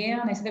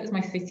year. And I said it was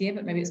my 5th year,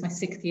 but maybe it's my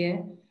 6th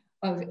year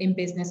in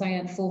business. I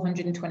earned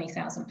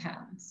 £420,000.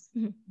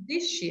 Mm-hmm.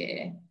 This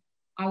year,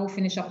 I will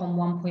finish up on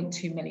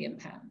 £1.2 million.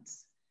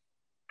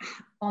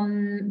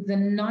 On the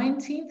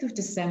 19th of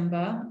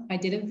December, I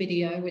did a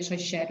video which I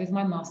shared with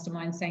my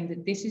mastermind saying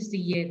that this is the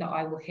year that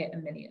I will hit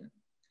 1 million.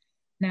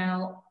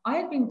 Now, I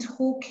had been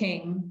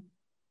talking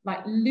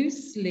like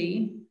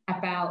loosely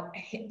about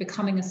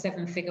becoming a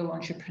 7-figure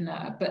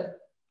entrepreneur, but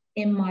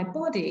in my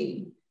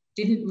body,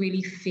 didn't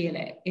really feel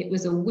it. It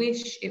was a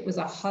wish, it was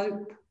a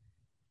hope.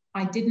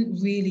 I didn't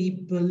really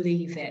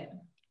believe it.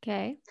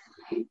 Okay.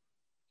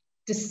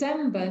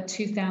 December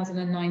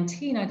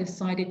 2019, I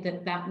decided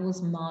that that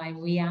was my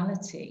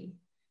reality,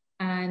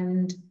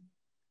 and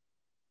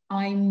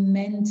I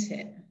meant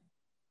it.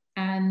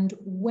 And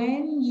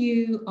when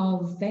you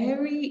are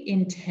very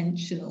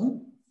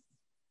intentional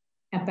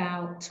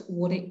about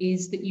what it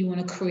is that you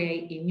want to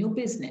create in your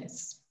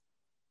business,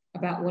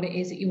 about what it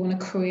is that you want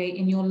to create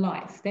in your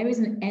life, there is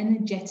an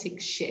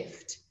energetic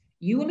shift.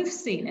 You will have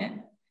seen it.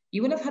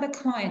 You will have had a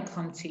client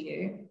come to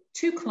you,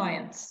 2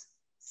 clients,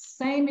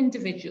 same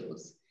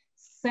individuals,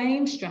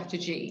 same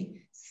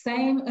strategy,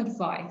 same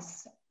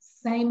advice,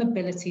 same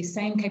ability,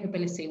 same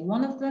capability.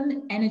 One of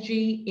them,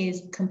 energy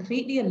is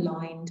completely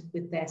aligned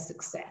with their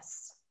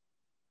success.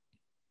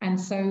 And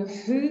so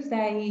who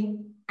they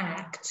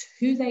act,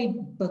 who they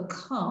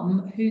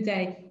become,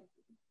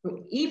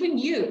 even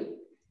you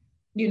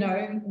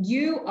know,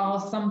 you are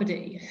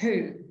somebody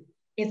who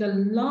is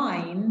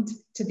aligned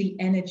to the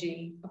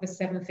energy of a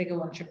 7-figure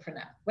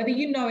entrepreneur. Whether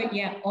you know it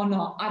yet or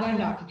not, I don't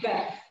know,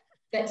 but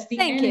that's the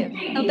energy.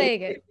 Thank you. I'll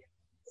take it.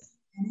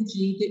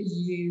 Energy that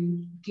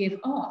you give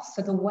off.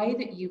 So the way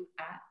that you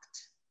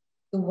act,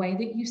 the way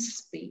that you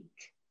speak,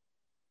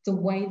 the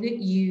way that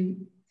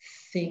you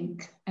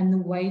think, and the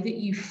way that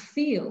you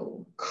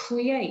feel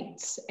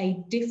creates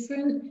a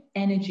different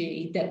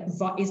energy that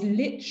is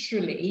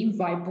literally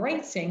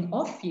vibrating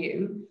off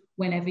you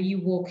whenever you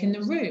walk in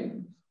the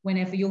room,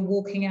 whenever you're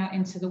walking out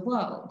into the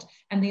world.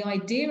 And the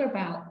idea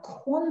about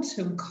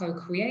quantum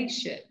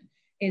co-creation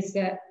is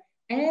that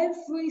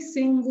every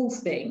single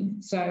thing,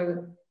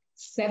 so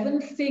the 7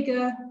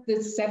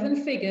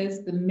 figures,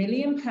 the £1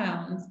 million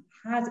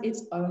has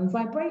its own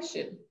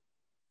vibration.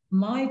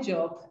 My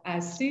job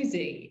as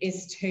Suzy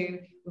is to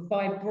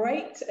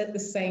vibrate at the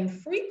same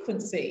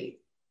frequency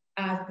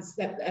as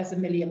 £1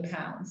 million,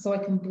 so I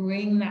can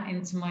bring that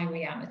into my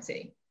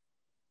reality.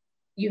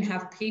 You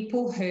have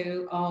people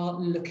who are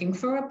looking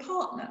for a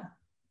partner,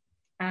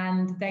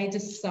 and they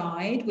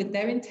decide with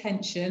their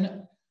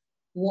intention,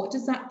 what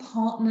does that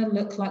partner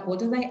look like? What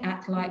do they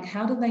act like?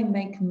 How do they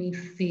make me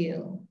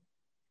feel?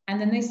 And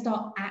then they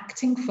start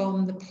acting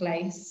from the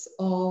place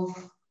of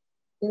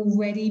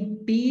already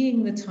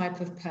being the type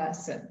of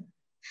person,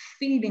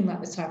 feeling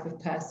like the type of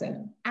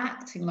person,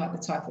 acting like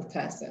the type of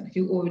person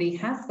who already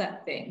has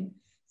that thing,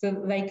 so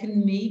that they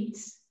can meet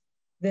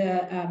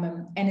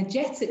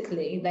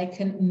energetically, they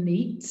can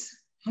meet.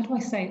 How do I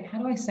say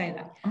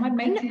that? Am I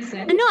making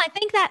sense? No, I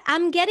think that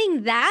I'm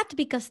getting that,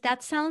 because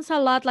that sounds a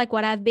lot like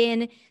what I've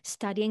been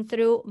studying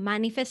through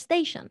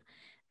manifestation,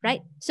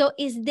 right? So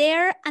is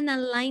there an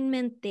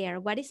alignment there?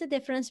 What is the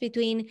difference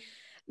between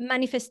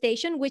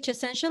manifestation, which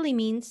essentially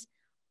means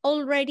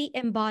already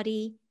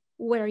embody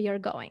where you're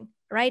going,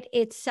 right?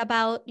 It's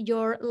about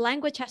your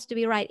language has to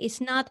be right. It's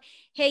not,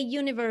 hey,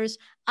 universe,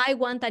 I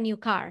want a new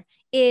car.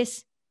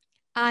 It's,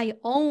 I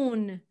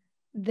own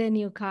the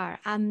new car.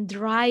 I'm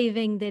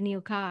driving the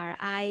new car.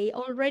 I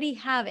already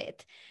have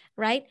it,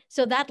 right?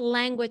 So that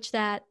language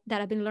that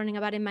I've been learning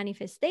about in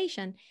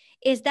manifestation,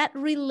 is that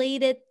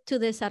related to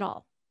this at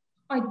all?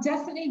 I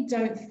definitely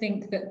don't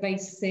think that they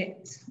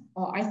sit,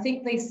 or I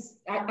think it's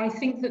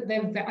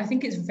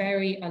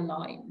very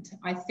aligned.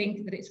 I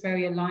think that it's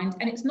very aligned,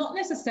 and it's not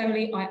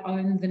necessarily I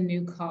own the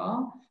new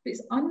car, but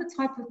it's I'm the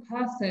type of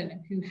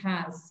person who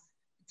has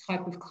the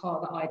type of car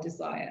that I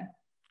desire.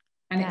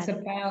 And it's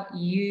about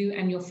you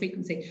and your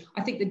frequency.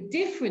 I think the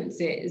difference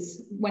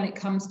is when it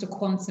comes to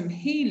quantum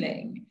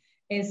healing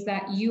is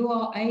that you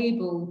are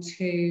able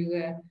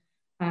to,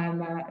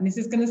 and this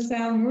is going to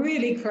sound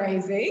really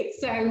crazy,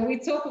 so we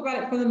talk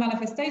about it from the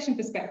manifestation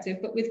perspective,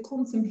 but with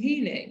quantum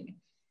healing,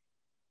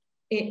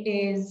 it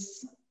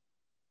is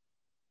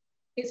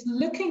It's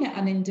looking at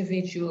an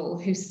individual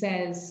who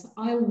says,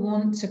 I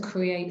want to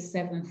create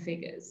 7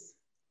 figures,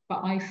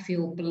 but I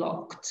feel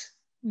blocked.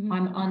 Mm-hmm.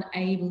 I'm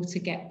unable to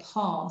get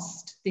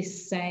past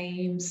this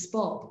same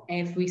spot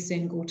every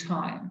single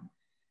time.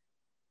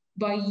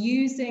 By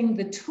using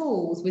the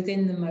tools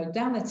within the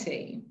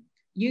modality,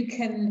 you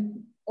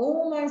can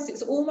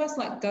it's almost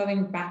like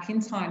going back in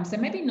time. So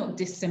maybe not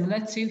dissimilar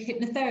to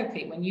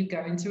hypnotherapy when you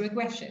go into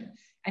regression,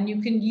 and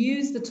you can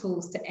use the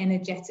tools to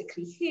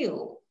energetically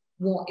heal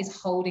what is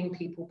holding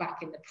people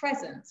back in the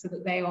present so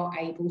that they are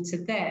able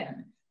to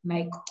then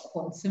make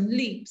quantum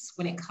leaps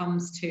when it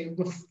comes to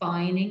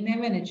refining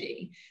their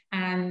energy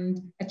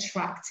and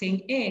attracting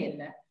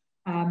in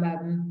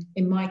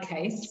my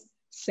case,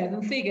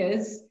 7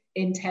 figures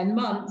in 10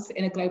 months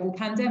in a global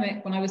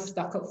pandemic when I was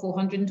stuck at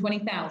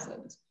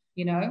 420,000,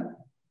 you know?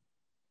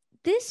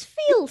 This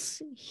feels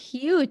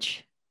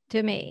huge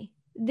to me.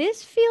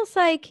 This feels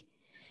like,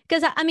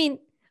 because I mean,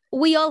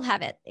 we all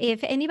have it.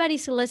 If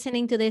anybody's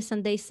listening to this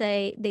and they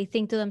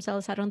think to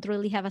themselves, I don't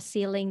really have a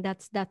ceiling,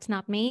 that's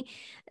not me,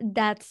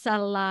 that's a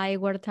lie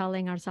we're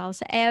telling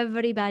ourselves.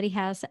 Everybody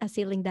has a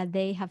ceiling that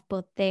they have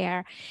put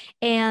there.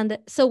 And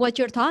so what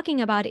you're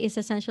talking about is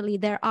essentially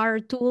there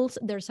are tools,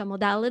 there's a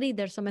modality,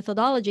 there's a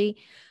methodology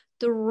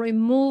to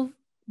remove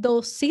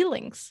those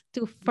ceilings,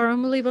 to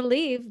firmly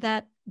believe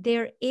that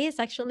there is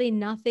actually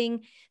nothing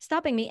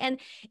stopping me. And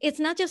it's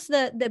not just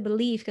the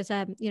belief, because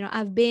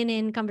I've been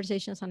in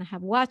conversations and I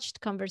have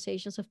watched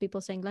conversations of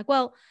people saying like,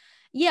 well,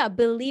 yeah,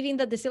 believing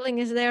that the ceiling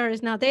is there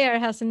is not there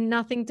has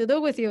nothing to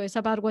do with you. It's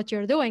about what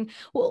you're doing.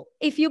 Well,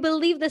 if you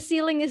believe the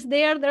ceiling is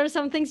there are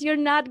some things you're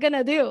not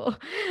gonna do.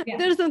 Yeah.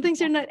 There's some things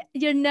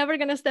you're never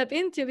gonna step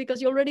into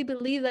because you already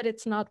believe that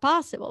it's not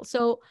possible.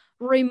 So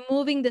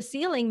removing the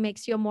ceiling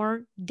makes you a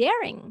more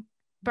daring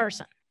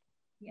person.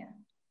 Yeah.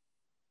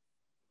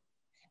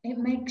 It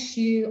makes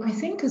you, I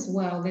think as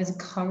well, there's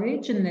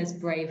courage and there's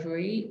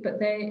bravery, but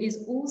there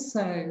is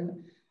also,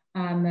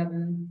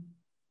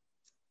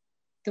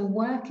 the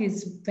work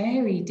is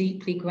very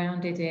deeply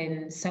grounded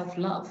in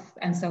self-love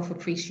and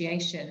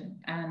self-appreciation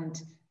and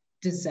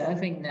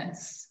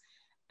deservingness,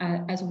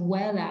 as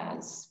well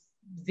as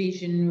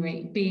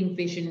being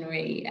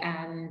visionary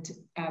and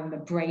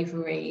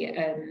bravery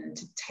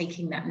and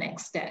taking that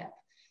next step.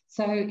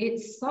 So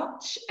it's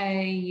such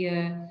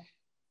a...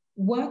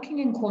 working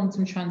in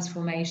quantum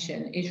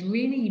transformation is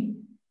really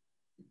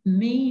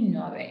me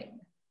knowing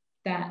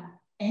that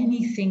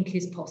anything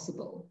is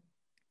possible.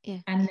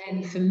 Yeah. And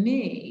then for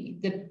me,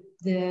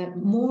 the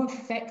more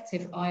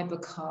effective I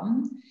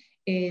become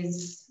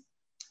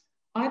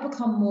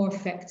more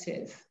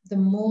effective the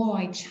more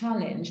I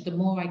challenge, the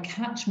more I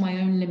catch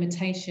my own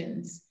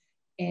limitations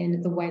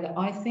in the way that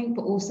I think,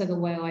 but also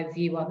the way I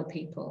view other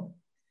people.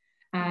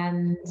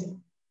 And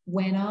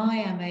when I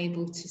am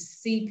able to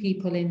see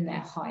people in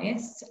their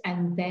highest,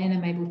 and then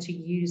I'm able to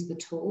use the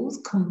tools,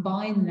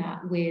 combine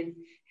that with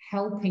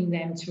helping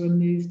them to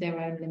remove their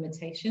own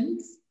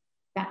limitations,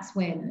 that's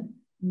when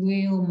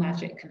real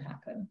magic can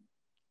happen.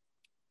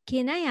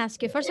 Can I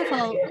ask you, first of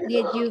all,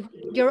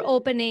 you're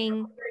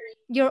opening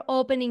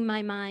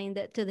my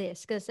mind to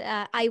this, because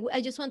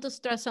I just want to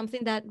stress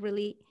something that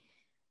really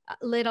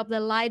lit up the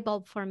light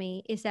bulb for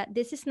me, is that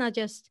this is not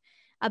just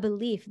a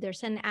belief.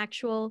 There's an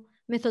actual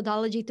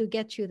methodology to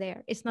get you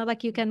there. It's not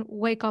like you can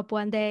wake up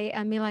one day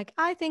and be like,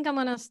 I think I'm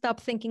gonna stop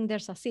thinking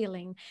there's a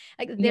ceiling.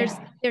 Like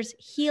there's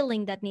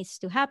healing that needs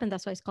to happen.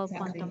 That's why it's called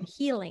quantum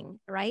healing,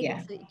 right?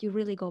 Yeah. So you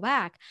really go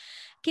back.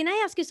 Can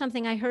I ask you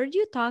something? I heard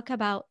you talk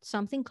about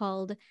something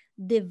called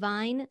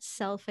divine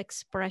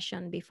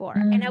self-expression before,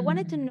 and I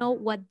wanted to know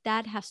what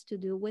that has to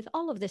do with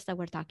all of this that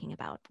we're talking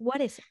about.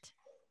 What is it?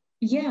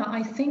 Yeah,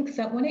 I think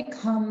that when it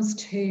comes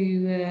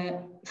to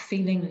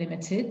feeling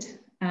limited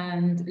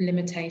and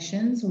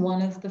limitations,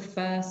 one of the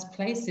first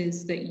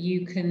places that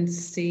you can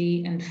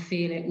see and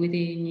feel it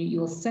within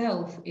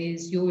yourself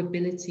is your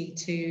ability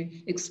to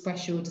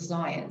express your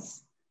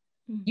desires.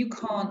 Mm-hmm. You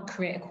can't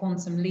create a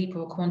quantum leap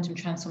or a quantum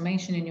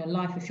transformation in your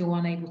life if you're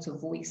unable to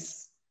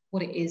voice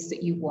what it is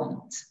that you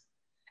want.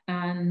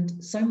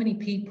 And so many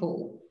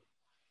people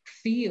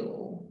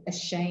feel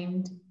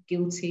ashamed,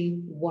 guilty,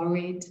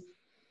 worried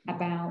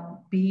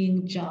about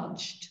being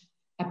judged,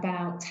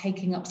 about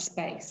taking up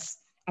space,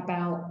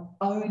 about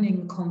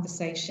owning the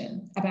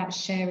conversation, about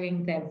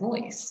sharing their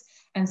voice.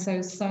 And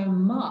so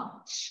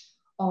much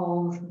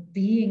of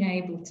being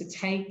able to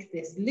take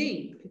this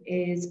leap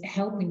is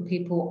helping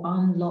people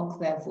unlock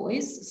their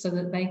voice so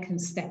that they can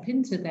step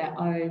into their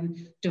own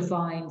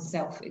divine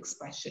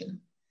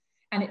self-expression.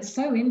 And it's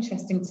so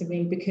interesting to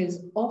me because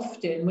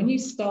often when you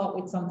start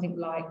with something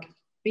like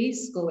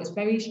B-School, it's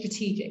very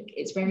strategic.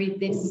 It's very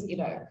this,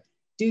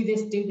 do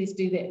this, do this,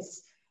 do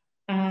this.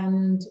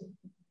 And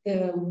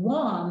the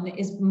one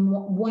is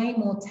way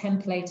more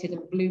templated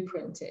and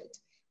blueprinted.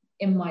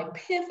 In my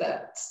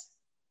pivot,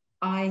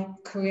 I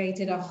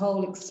created a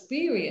whole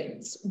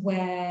experience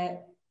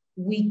where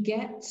we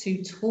get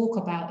to talk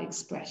about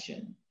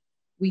expression.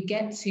 we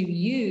get to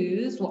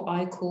use what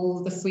I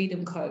call the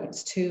freedom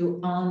codes to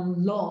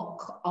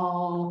unlock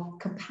our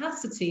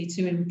capacity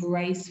to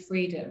embrace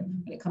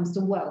freedom when it comes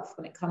to wealth,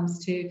 when it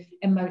comes to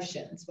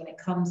emotions, when it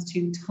comes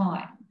to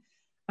time.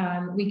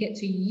 We get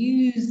to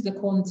use the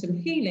quantum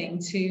healing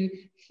to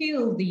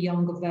heal the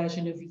younger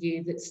version of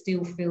you that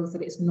still feels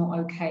that it's not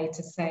okay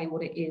to say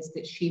what it is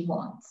that she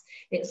wants.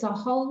 It's a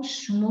whole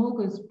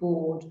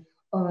smorgasbord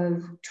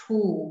of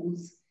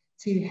tools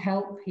to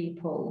help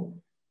people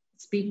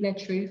speak their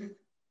truth,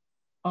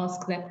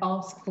 ask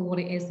for what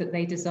it is that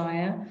they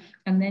desire,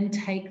 and then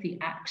take the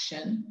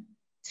action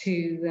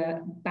to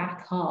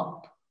back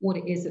up what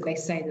it is that they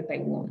say that they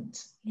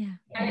want. Yeah.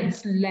 And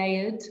it's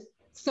layered.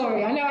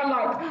 Sorry, I know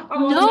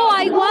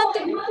I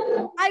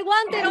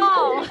want it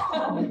all.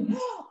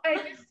 I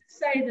just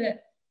say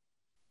that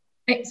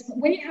it's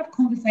when you have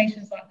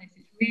conversations like this,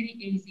 it's really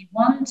easy,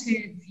 one,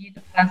 to view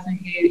the person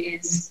who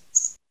is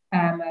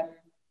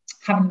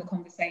having the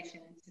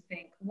conversation to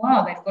think,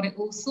 wow, they've got it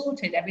all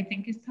sorted,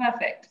 everything is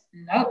perfect.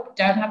 Nope,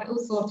 don't have it all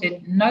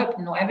sorted. Nope,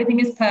 not everything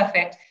is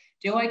perfect.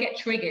 Do I get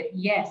triggered?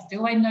 Yes.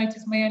 Do I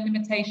notice my own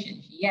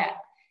limitations? Yeah.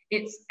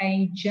 It's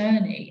a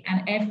journey,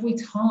 and every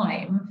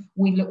time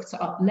we look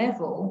to up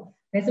level,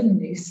 there's a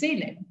new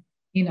ceiling,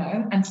 you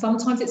know, and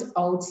sometimes it's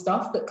old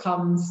stuff that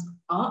comes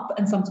up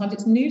and sometimes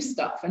it's new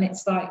stuff, and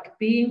it's like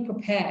being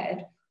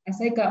prepared. I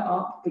say go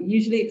up, but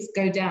usually it's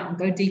go down,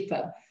 go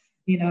deeper,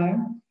 you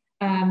know.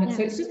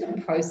 So it's just a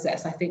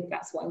process. I think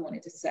that's what I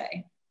wanted to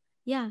say.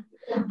 Yeah.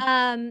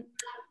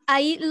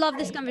 I love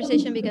this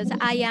conversation because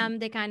I am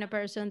the kind of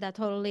person that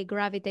totally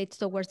gravitates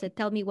towards it.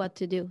 Tell me what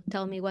to do.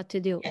 Tell me what to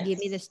do. Yes. Give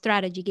me the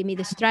strategy. Give me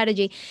the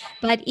strategy.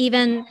 But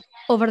even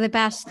over the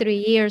past 3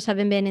 years,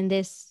 having been in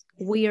this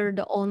weird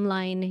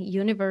online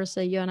universe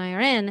that you and I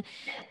are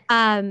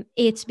in,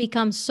 it's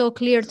become so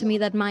clear to me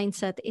that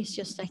mindset is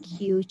just a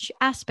huge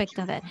aspect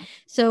of it.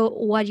 So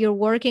what you're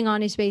working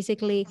on is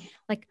basically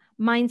like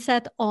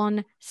mindset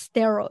on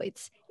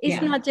steroids.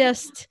 It's not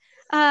just...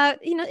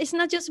 it's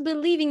not just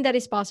believing that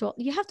it's possible.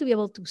 You have to be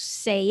able to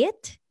say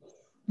it,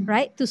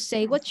 right? To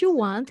say what you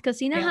want.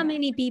 Because you know how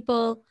many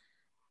people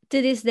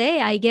to this day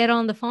I get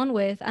on the phone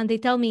with and they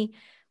tell me,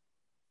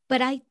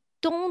 but I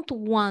don't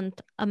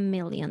want $1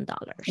 million.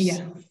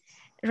 Yeah.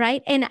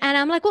 Right. And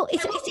I'm like, well,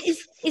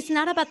 it's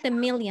not about the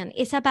million.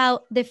 It's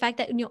about the fact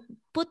that, you know,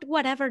 put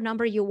whatever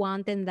number you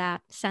want in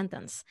that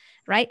sentence,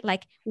 right?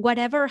 Like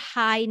whatever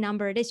high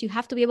number it is, you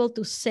have to be able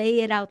to say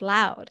it out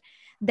loud.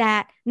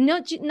 That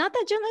not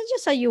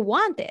just how you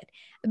want it,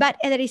 but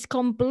that is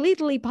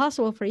completely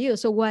possible for you.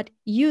 So what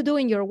you do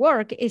in your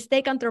work is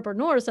take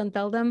entrepreneurs and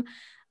tell them,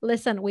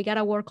 listen, we got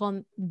to work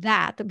on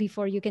that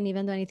before you can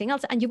even do anything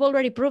else. And you've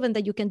already proven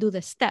that you can do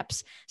the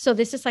steps. So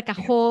this is like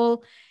a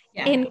whole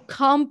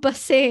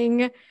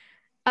encompassing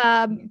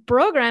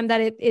program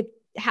that it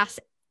has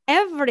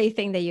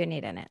everything that you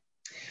need in it.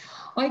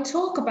 I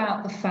talk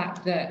about the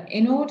fact that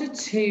in order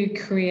to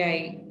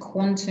create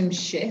quantum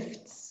shifts,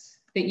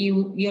 that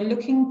you're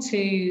looking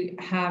to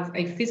have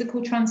a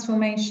physical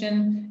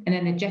transformation, an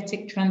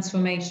energetic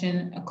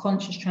transformation, a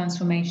conscious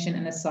transformation,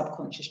 and a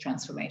subconscious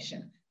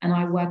transformation. And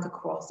I work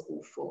across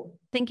all four.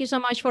 Thank you so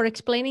much for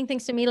explaining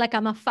things to me like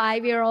I'm a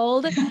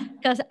 5-year-old,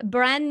 because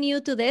brand new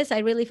to this, I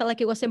really felt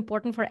like it was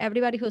important for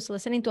everybody who's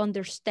listening to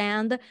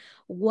understand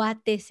what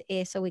this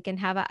is so we can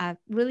have a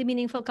really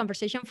meaningful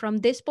conversation from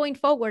this point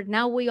forward.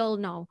 Now we all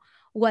know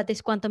what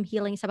this quantum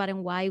healing is about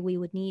and why we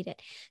would need it.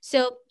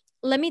 So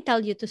let me tell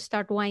you to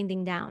start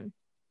winding down.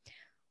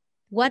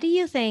 What do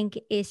you think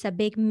is a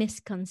big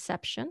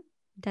misconception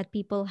that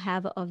people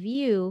have of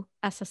you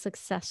as a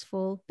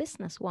successful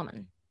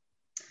businesswoman?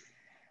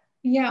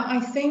 Yeah, I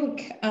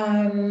think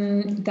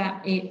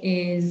that it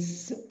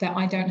is that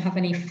I don't have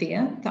any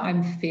fear, that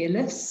I'm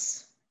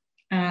fearless,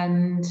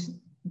 and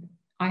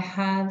I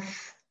have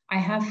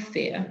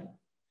fear.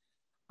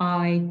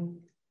 I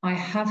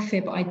have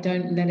fear, but I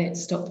don't let it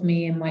stop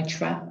me in my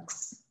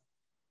tracks.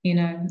 You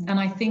know, and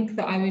I think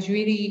that I was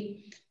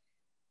really,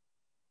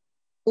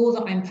 all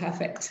that I'm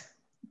perfect.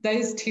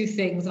 Those two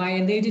things, and I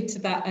alluded to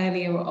that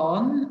earlier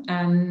on,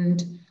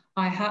 and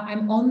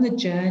I'm on the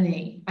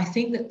journey. I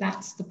think that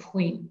that's the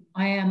point.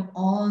 I am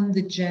on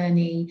the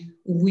journey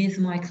with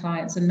my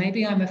clients, and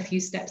maybe I'm a few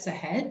steps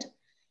ahead,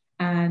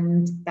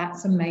 and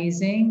that's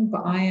amazing,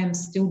 but I am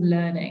still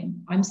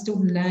learning. I'm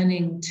still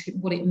learning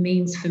what it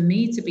means for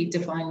me to be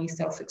divinely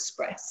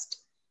self-expressed.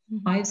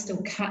 I'm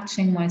still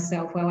catching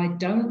myself where I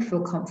don't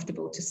feel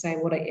comfortable to say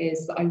what it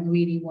is that I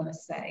really want to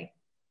say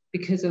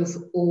because of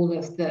all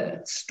of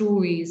the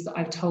stories that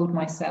I've told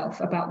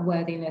myself about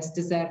worthiness,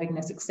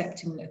 deservingness,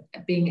 accepting,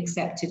 being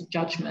accepted,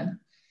 judgment.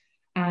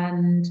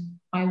 And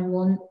I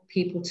want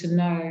people to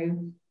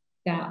know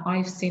that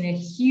I've seen a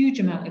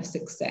huge amount of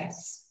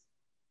success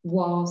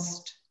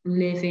whilst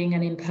living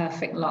an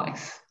imperfect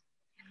life.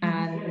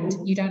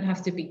 And you don't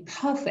have to be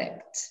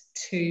perfect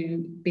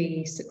to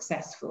be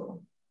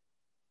successful.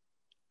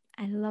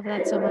 I love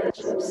that so much.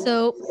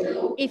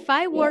 So if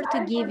I were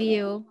to give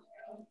you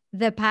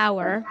the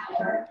power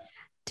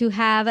to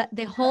have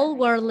the whole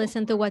world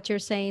listen to what you're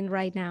saying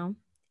right now,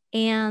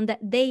 and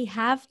they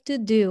have to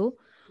do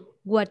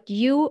what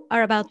you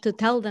are about to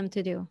tell them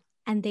to do,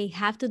 and they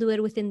have to do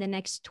it within the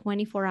next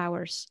 24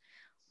 hours,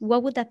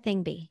 what would that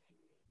thing be?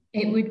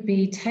 It would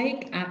be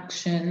take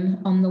action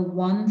on the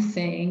one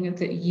thing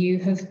that you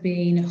have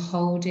been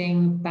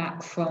holding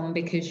back from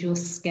because you're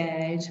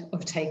scared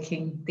of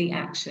taking the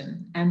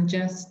action, and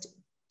just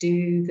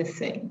do the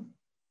thing.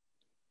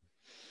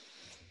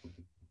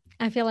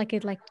 I feel like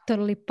it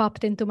totally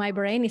popped into my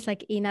brain. It's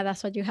like, Ina,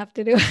 that's what you have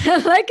to do.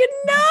 I'm like,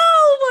 no,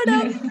 but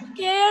I'm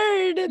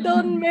scared.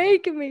 Don't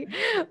make me.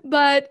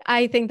 But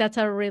I think that's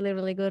a really,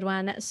 really good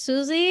one.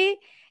 Suzy,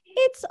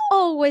 it's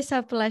always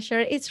a pleasure.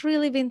 It's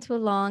really been too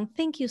long.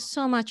 Thank you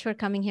so much for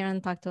coming here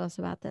and talk to us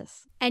about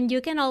this. And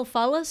you can all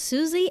follow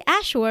Suzy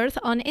Ashworth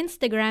on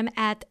Instagram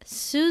at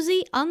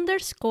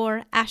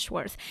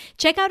Suzy_Ashworth.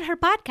 Check out her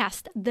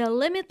podcast, The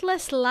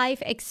Limitless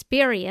Life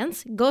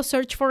Experience. Go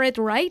search for it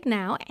right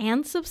now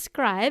and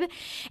subscribe.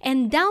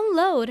 And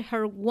download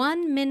her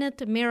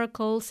 1-Minute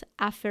Miracles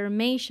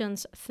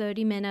Affirmations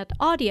 30-minute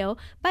audio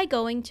by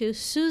going to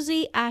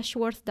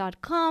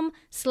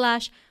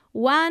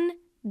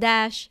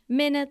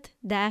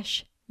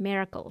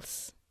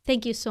suzyashworth.com/1-minute-miracles.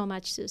 Thank you so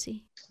much,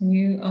 Suzy.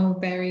 You are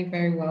very,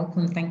 very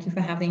welcome. Thank you for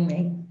having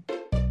me.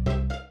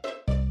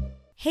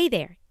 Hey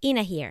there,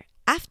 Ina here.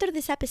 After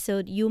this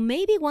episode, you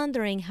may be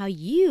wondering how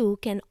you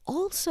can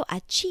also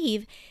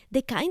achieve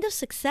the kind of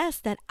success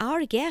that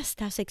our guest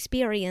has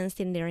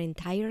experienced in their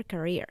entire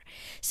career.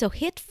 So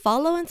hit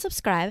follow and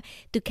subscribe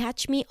to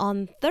catch me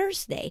on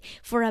Thursday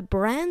for a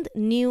brand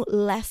new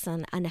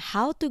lesson on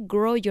how to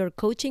grow your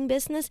coaching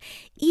business,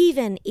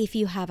 even if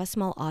you have a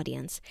small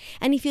audience.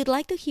 And if you'd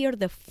like to hear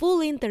the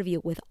full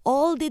interview with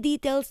all the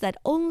details that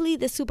only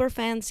the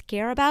superfans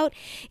care about,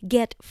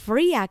 get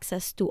free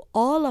access to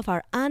all of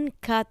our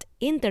uncut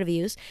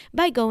interviews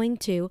by going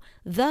to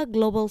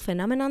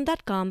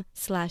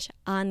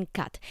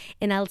theglobalphenomenon.com/uncut.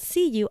 And I'll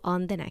see you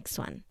on the next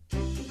one.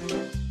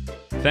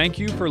 Thank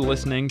you for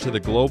listening to The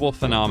Global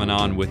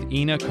Phenomenon with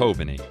Ina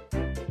Coveney.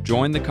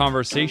 Join the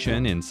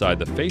conversation inside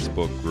the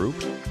Facebook group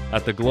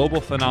at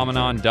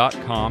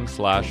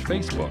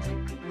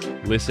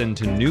theglobalphenomenon.com/Facebook. Listen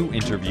to new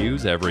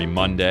interviews every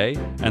Monday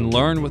and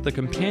learn with the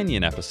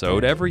companion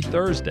episode every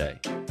Thursday.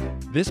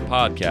 This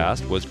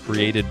podcast was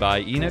created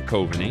by Ina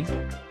Coveney,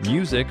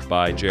 music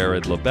by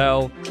Jared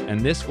LaBelle,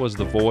 and this was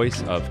the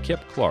voice of Kip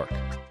Clark.